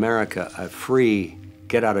gives America a free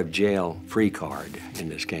get-out-of-jail-free card in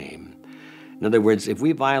this game. In other words, if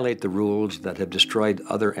we violate the rules that have destroyed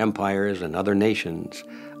other empires and other nations,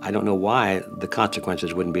 I don't know why the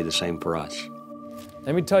consequences wouldn't be the same for us.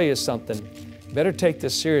 Let me tell you something. Better take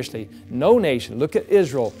this seriously. No nation, look at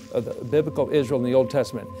Israel, the biblical Israel in the Old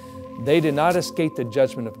Testament. They did not escape the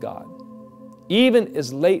judgment of God. Even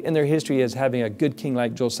as late in their history as having a good king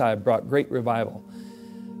like Josiah brought great revival.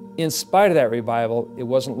 In spite of that revival, it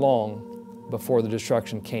wasn't long before the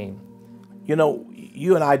destruction came. You know,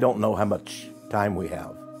 you and I don't know how much time we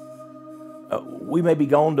have. We may be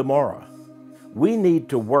gone tomorrow. We need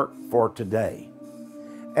to work for today.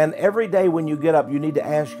 And every day when you get up, you need to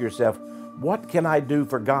ask yourself, what can I do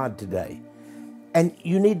for God today? And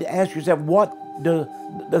you need to ask yourself, what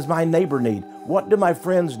does my neighbor need? What do my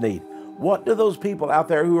friends need? What do those people out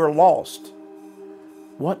there who are lost,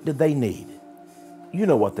 what do they need? You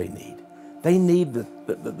know what they need. They need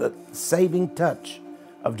the saving touch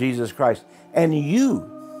of Jesus Christ. And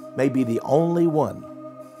you may be the only one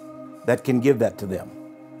that can give that to them.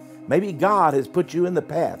 Maybe God has put you in the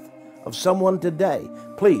path of someone today.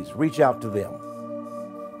 Please reach out to them.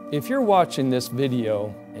 If you're watching this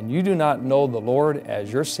video and you do not know the Lord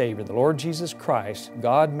as your Savior, the Lord Jesus Christ,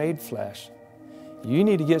 God made flesh, you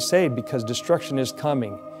need to get saved because destruction is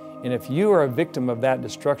coming. And if you are a victim of that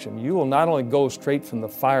destruction, you will not only go straight from the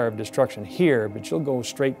fire of destruction here, but you'll go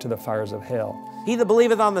straight to the fires of hell. He that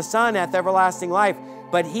believeth on the Son hath everlasting life,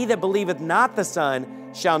 but he that believeth not the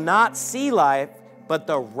Son shall not see life, but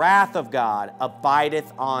the wrath of God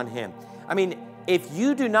abideth on him. I mean, if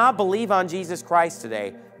you do not believe on Jesus Christ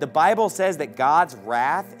today, the Bible says that God's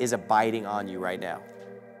wrath is abiding on you right now.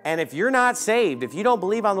 And if you're not saved, if you don't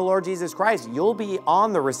believe on the Lord Jesus Christ, you'll be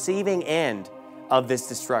on the receiving end of this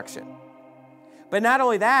destruction. But not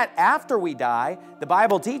only that, after we die, the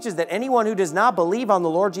Bible teaches that anyone who does not believe on the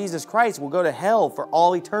Lord Jesus Christ will go to hell for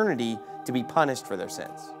all eternity to be punished for their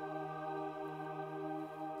sins.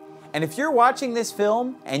 And if you're watching this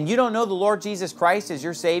film and you don't know the Lord Jesus Christ as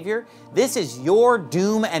your Savior, this is your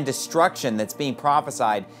doom and destruction that's being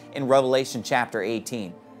prophesied in Revelation chapter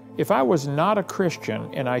 18. If I was not a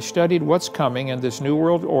Christian and I studied what's coming in this New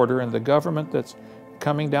World Order and the government that's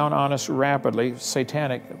coming down on us rapidly,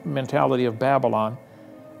 satanic mentality of Babylon,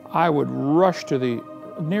 I would rush to the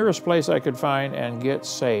nearest place I could find and get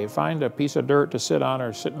saved. Find a piece of dirt to sit on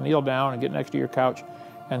or kneel down and get next to your couch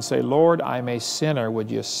and say, Lord, I'm a sinner. Would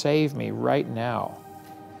you save me right now?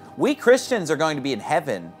 We Christians are going to be in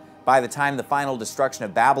heaven by the time the final destruction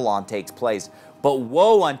of Babylon takes place. But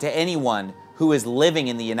woe unto anyone who is living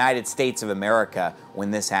in the United States of America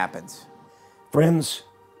when this happens. Friends,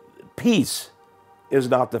 peace is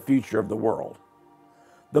not the future of the world.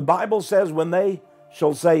 The Bible says when they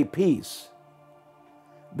shall say peace,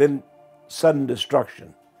 then sudden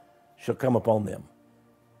destruction shall come upon them.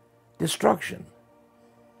 Destruction.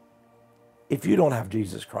 If you don't have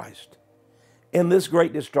Jesus Christ, in this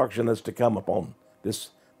great destruction that's to come upon this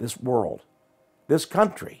world, this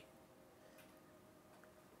country,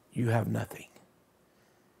 you have nothing.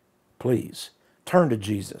 Please, turn to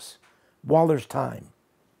Jesus while there's time.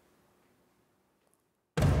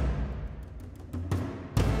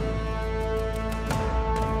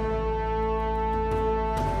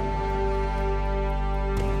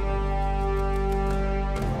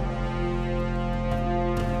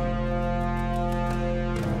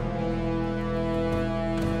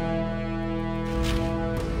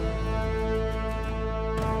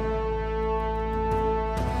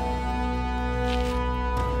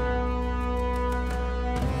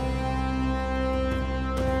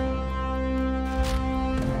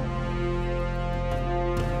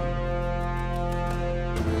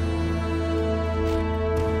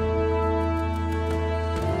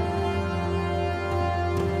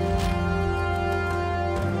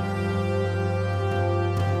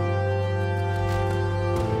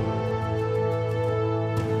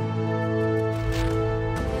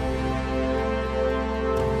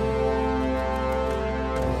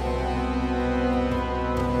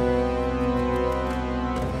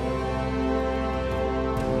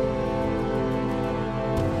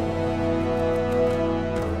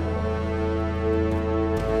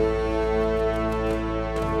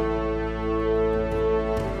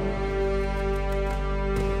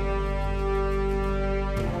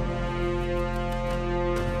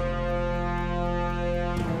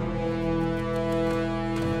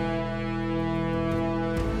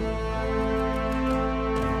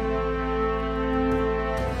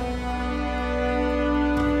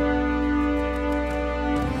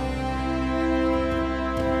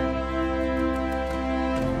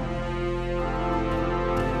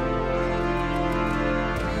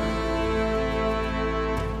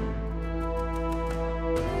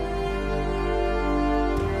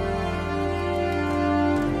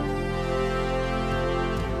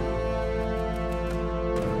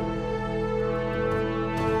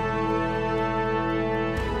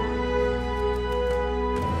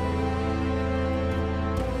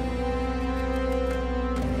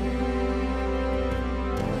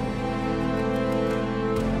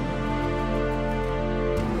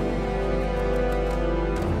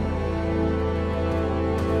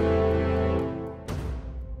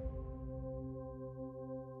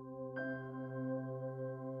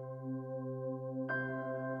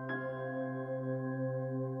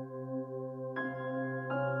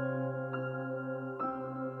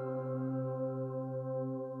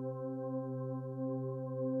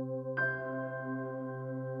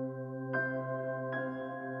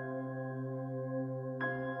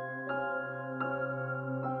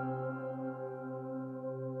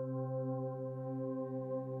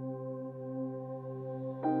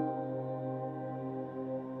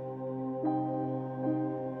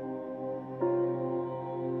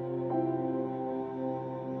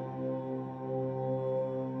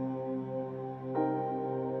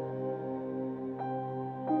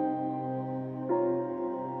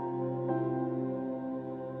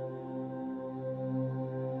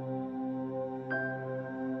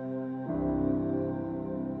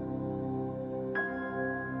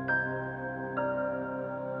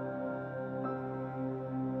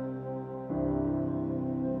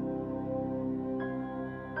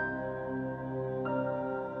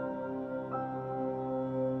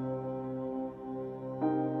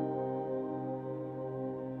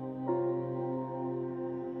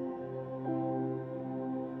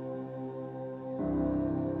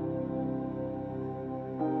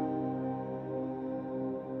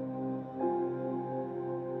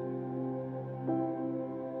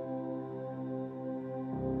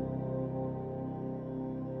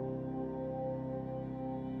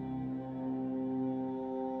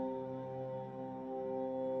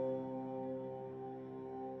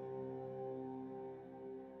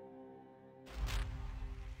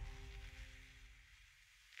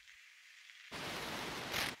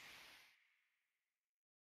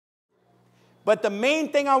 But the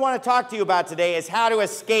main thing I want to talk to you about today is how to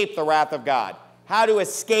escape the wrath of God. How to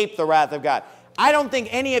escape the wrath of God. I don't think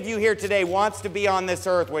any of you here today wants to be on this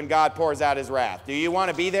earth when God pours out his wrath. Do you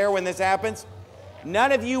want to be there when this happens?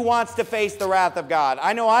 None of you wants to face the wrath of God.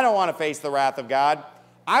 I know I don't want to face the wrath of God.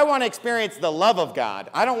 I want to experience the love of God.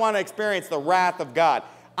 I don't want to experience the wrath of God.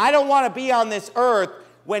 I don't want to be on this earth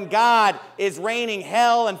when God is raining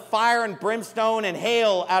hell and fire and brimstone and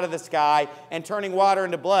hail out of the sky and turning water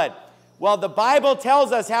into blood. Well, the Bible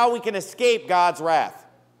tells us how we can escape God's wrath.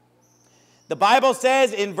 The Bible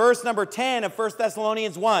says in verse number 10 of 1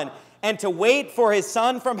 Thessalonians 1, and to wait for his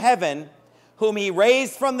Son from heaven, whom he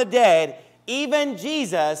raised from the dead, even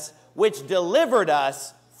Jesus, which delivered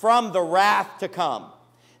us from the wrath to come.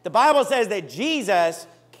 The Bible says that Jesus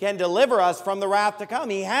can deliver us from the wrath to come.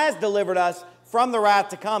 He has delivered us from the wrath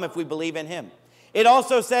to come if we believe in him. It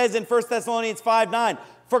also says in 1 Thessalonians 5:9,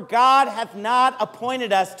 for God hath not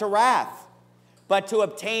appointed us to wrath, but to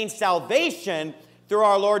obtain salvation through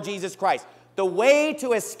our Lord Jesus Christ. The way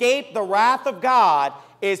to escape the wrath of God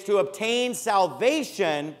is to obtain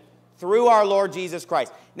salvation through our Lord Jesus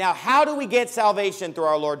Christ. Now, how do we get salvation through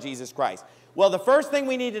our Lord Jesus Christ? Well, the first thing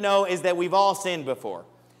we need to know is that we've all sinned before.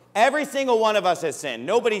 Every single one of us has sinned.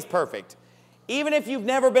 Nobody's perfect. Even if you've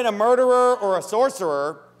never been a murderer or a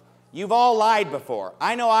sorcerer, you've all lied before.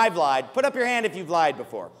 I know I've lied. Put up your hand if you've lied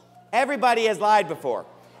before. Everybody has lied before.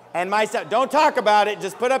 And myself, don't talk about it.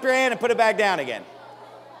 Just put up your hand and put it back down again.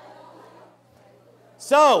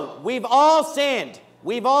 So, we've all sinned.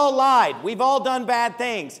 We've all lied. We've all done bad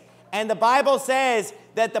things. And the Bible says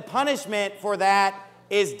that the punishment for that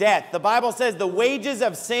is death. The Bible says the wages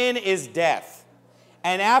of sin is death.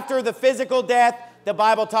 And after the physical death, the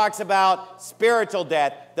Bible talks about spiritual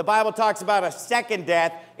death. The Bible talks about a second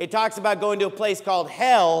death. It talks about going to a place called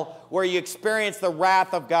hell where you experience the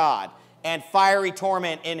wrath of God and fiery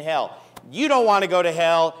torment in hell. You don't want to go to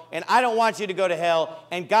hell, and I don't want you to go to hell,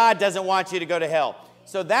 and God doesn't want you to go to hell.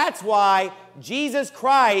 So that's why Jesus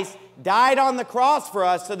Christ died on the cross for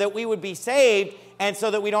us so that we would be saved and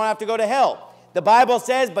so that we don't have to go to hell. The Bible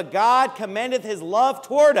says, but God commendeth his love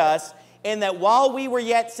toward us in that while we were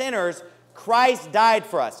yet sinners, Christ died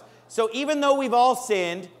for us. So even though we've all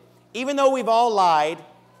sinned, even though we've all lied,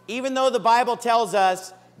 even though the Bible tells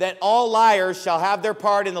us that all liars shall have their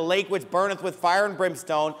part in the lake which burneth with fire and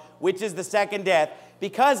brimstone, which is the second death,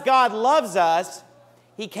 because God loves us,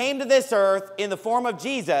 he came to this earth in the form of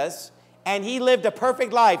Jesus, and he lived a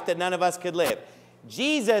perfect life that none of us could live.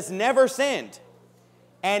 Jesus never sinned.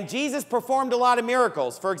 And Jesus performed a lot of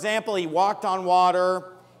miracles. For example, he walked on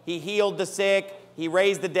water, he healed the sick, he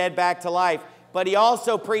raised the dead back to life, but he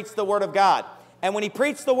also preached the Word of God. And when he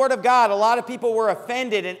preached the Word of God, a lot of people were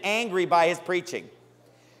offended and angry by his preaching.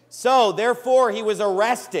 So, therefore, he was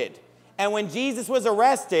arrested. And when Jesus was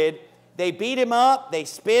arrested, they beat him up, they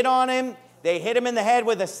spit on him, they hit him in the head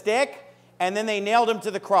with a stick, and then they nailed him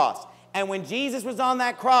to the cross. And when Jesus was on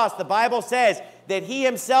that cross, the Bible says that he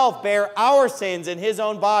himself bare our sins in his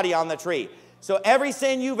own body on the tree. So every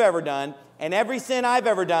sin you've ever done, and every sin I've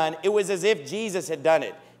ever done, it was as if Jesus had done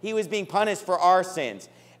it. He was being punished for our sins.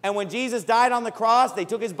 And when Jesus died on the cross, they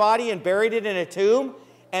took his body and buried it in a tomb.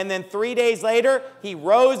 And then 3 days later, he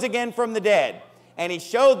rose again from the dead. And he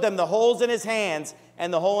showed them the holes in his hands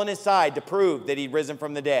and the hole in his side to prove that he'd risen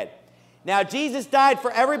from the dead. Now, Jesus died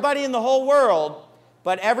for everybody in the whole world,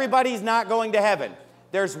 but everybody's not going to heaven.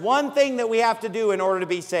 There's one thing that we have to do in order to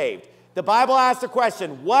be saved. The Bible asks the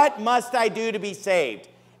question, what must I do to be saved?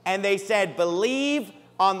 And they said, believe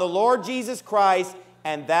on the Lord Jesus Christ,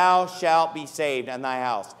 and thou shalt be saved in thy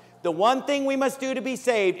house. The one thing we must do to be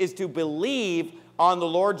saved is to believe on the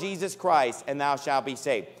Lord Jesus Christ, and thou shalt be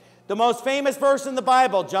saved. The most famous verse in the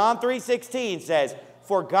Bible, John 3:16, says,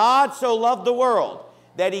 for God so loved the world,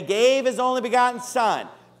 that he gave his only begotten Son,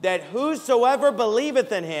 that whosoever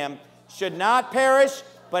believeth in him should not perish,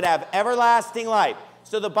 but have everlasting life.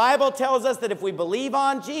 So the Bible tells us that if we believe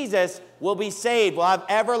on Jesus, we'll be saved. We'll have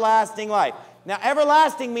everlasting life. Now,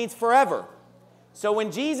 everlasting means forever. So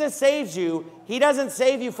when Jesus saves you, he doesn't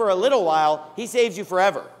save you for a little while. He saves you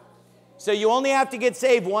forever. So you only have to get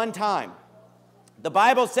saved one time. The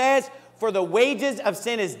Bible says, for the wages of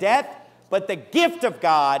sin is death, but the gift of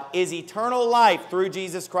God is eternal life through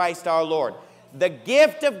Jesus Christ our Lord. The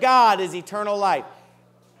gift of God is eternal life.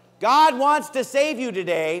 God wants to save you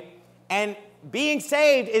today, and being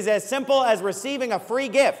saved is as simple as receiving a free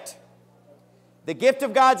gift. The gift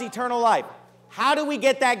of God's eternal life. How do we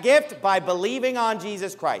get that gift? By believing on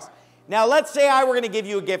Jesus Christ. Now, let's say I were going to give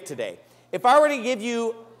you a gift today. If I were to give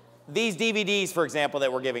you these DVDs, for example,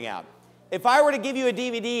 that we're giving out. If I were to give you a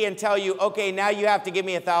DVD and tell you, okay, now you have to give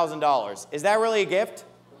me $1,000, is that really a gift?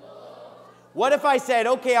 What if I said,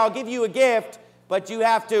 okay, I'll give you a gift, but you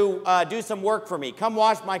have to do some work for me. Come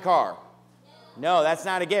wash my car. No, that's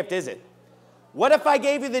not a gift, is it? What if I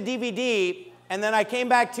gave you the DVD and then I came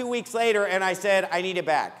back 2 weeks later and I said, I need it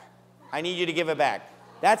back. I need you to give it back.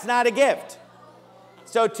 That's not a gift.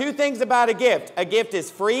 So two things about a gift. A gift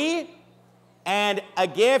is free and a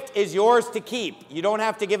gift is yours to keep. You don't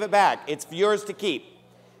have to give it back. It's yours to keep.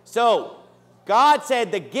 So God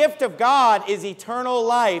said the gift of God is eternal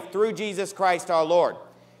life through Jesus Christ our Lord.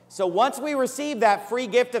 So once we receive that free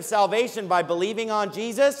gift of salvation by believing on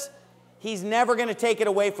Jesus, he's never going to take it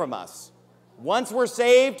away from us. Once we're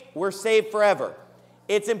saved forever.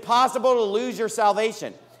 It's impossible to lose your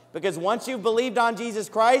salvation because once you've believed on Jesus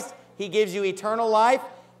Christ, he gives you eternal life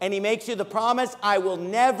and he makes you the promise, I will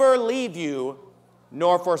never leave you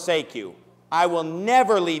nor forsake you. I will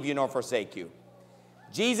never leave you nor forsake you.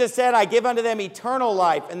 Jesus said, I give unto them eternal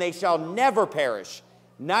life and they shall never perish.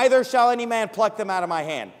 Neither shall any man pluck them out of my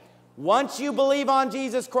hand. Once you believe on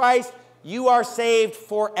Jesus Christ, you are saved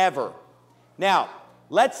forever. Now,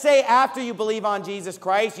 let's say after you believe on Jesus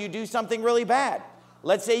Christ, you do something really bad.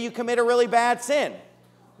 Let's say you commit a really bad sin.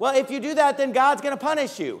 Well, if you do that, then God's going to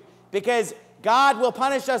punish you because God will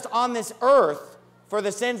punish us on this earth for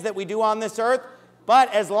the sins that we do on this earth.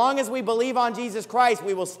 But as long as we believe on Jesus Christ,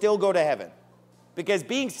 we will still go to heaven. Because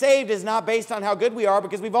being saved is not based on how good we are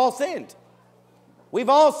because we've all sinned. We've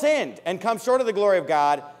all sinned and come short of the glory of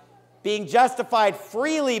God, being justified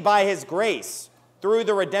freely by his grace through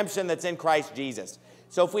the redemption that's in Christ Jesus.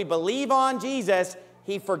 So if we believe on Jesus,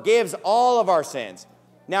 he forgives all of our sins.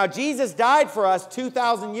 Now, Jesus died for us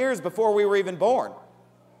 2,000 years before we were even born.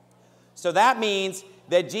 So that means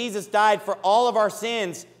that Jesus died for all of our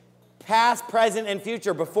sins, past, present, and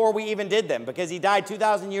future, before we even did them, because he died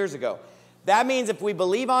 2,000 years ago. That means if we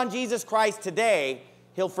believe on Jesus Christ today,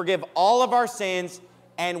 he'll forgive all of our sins,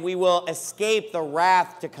 and we will escape the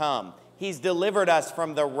wrath to come. He's delivered us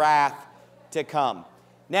from the wrath to come.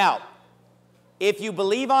 Now, if you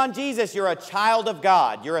believe on Jesus, you're a child of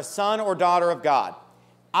God. You're a son or daughter of God.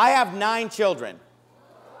 I have 9 children.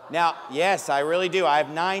 Now, yes, I really do. I have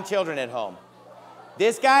 9 children at home.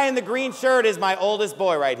 This guy in the green shirt is my oldest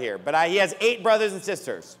boy right here, but he has 8 brothers and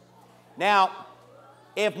sisters. Now,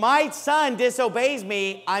 if my son disobeys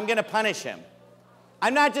me, I'm going to punish him.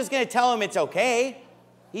 I'm not just going to tell him it's okay.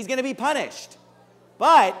 He's going to be punished.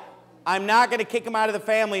 But I'm not going to kick him out of the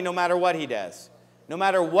family no matter what he does. No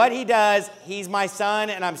matter what he does, he's my son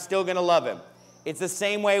and I'm still going to love him. It's the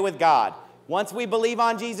same way with God. Once we believe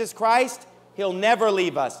on Jesus Christ, he'll never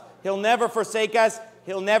leave us. He'll never forsake us.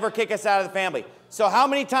 He'll never kick us out of the family. So how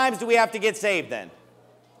many times do we have to get saved then?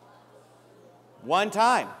 One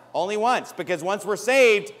time. Only once. Because once we're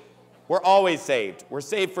saved, we're always saved. We're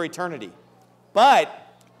saved for eternity.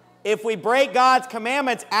 But if we break God's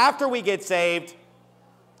commandments after we get saved,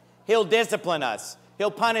 he'll discipline us.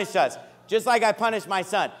 He'll punish us, just like I punished my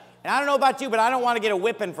son. And I don't know about you, but I don't want to get a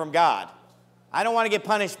whipping from God. I don't want to get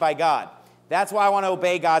punished by God. That's why I want to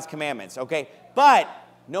obey God's commandments, okay? But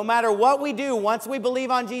no matter what we do, once we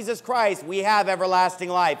believe on Jesus Christ, we have everlasting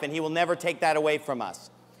life, and he will never take that away from us.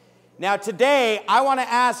 Now today, I want to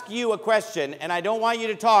ask you a question, and I don't want you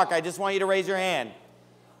to talk, I just want you to raise your hand.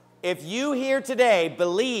 If you here today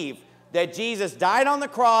believe that Jesus died on the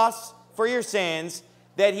cross for your sins,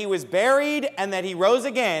 that he was buried, and that he rose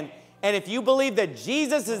again, and if you believe that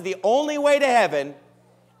Jesus is the only way to heaven,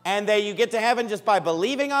 and that you get to heaven just by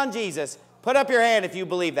believing on Jesus, put up your hand if you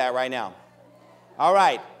believe that right now. All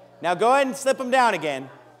right. Now go ahead and slip them down again.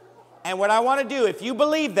 And what I want to do, if you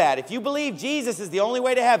believe that, if you believe Jesus is the only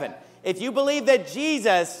way to heaven, if you believe that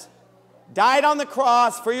Jesus died on the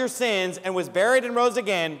cross for your sins and was buried and rose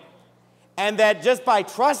again, and that just by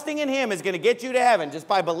trusting in him is going to get you to heaven, just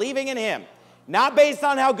by believing in him, not based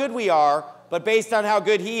on how good we are, but based on how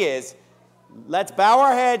good he is, let's bow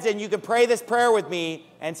our heads, and you can pray this prayer with me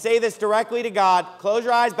and say this directly to God. Close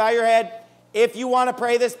your eyes, bow your head. If you want to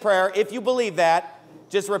pray this prayer, if you believe that,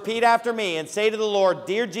 just repeat after me and say to the Lord,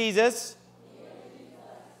 Dear Jesus,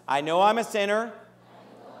 I know I'm a sinner.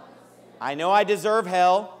 I know I deserve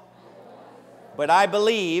hell, but I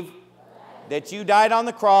believe that you died on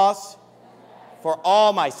the cross for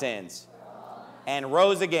all my sins and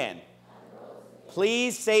rose again.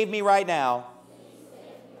 Please save me right now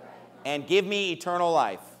and give me eternal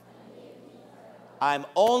life. I'm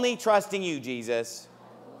only trusting you, Jesus.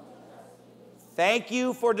 Thank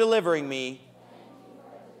you for delivering me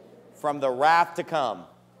from the wrath to come.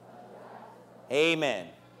 Amen.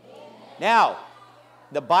 Now,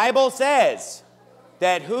 the Bible says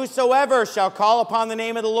that whosoever shall call upon the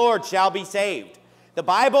name of the Lord shall be saved. The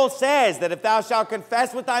Bible says that if thou shalt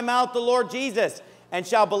confess with thy mouth the Lord Jesus and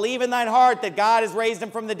shall believe in thine heart that God has raised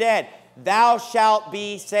him from the dead, thou shalt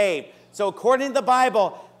be saved. So according to the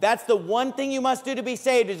Bible, that's the one thing you must do to be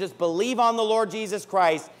saved, is just believe on the Lord Jesus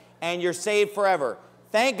Christ, and you're saved forever.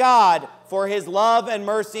 Thank God for his love and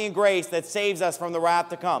mercy and grace that saves us from the wrath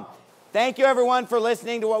to come. Thank you, everyone, for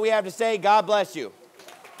listening to what we have to say. God bless you.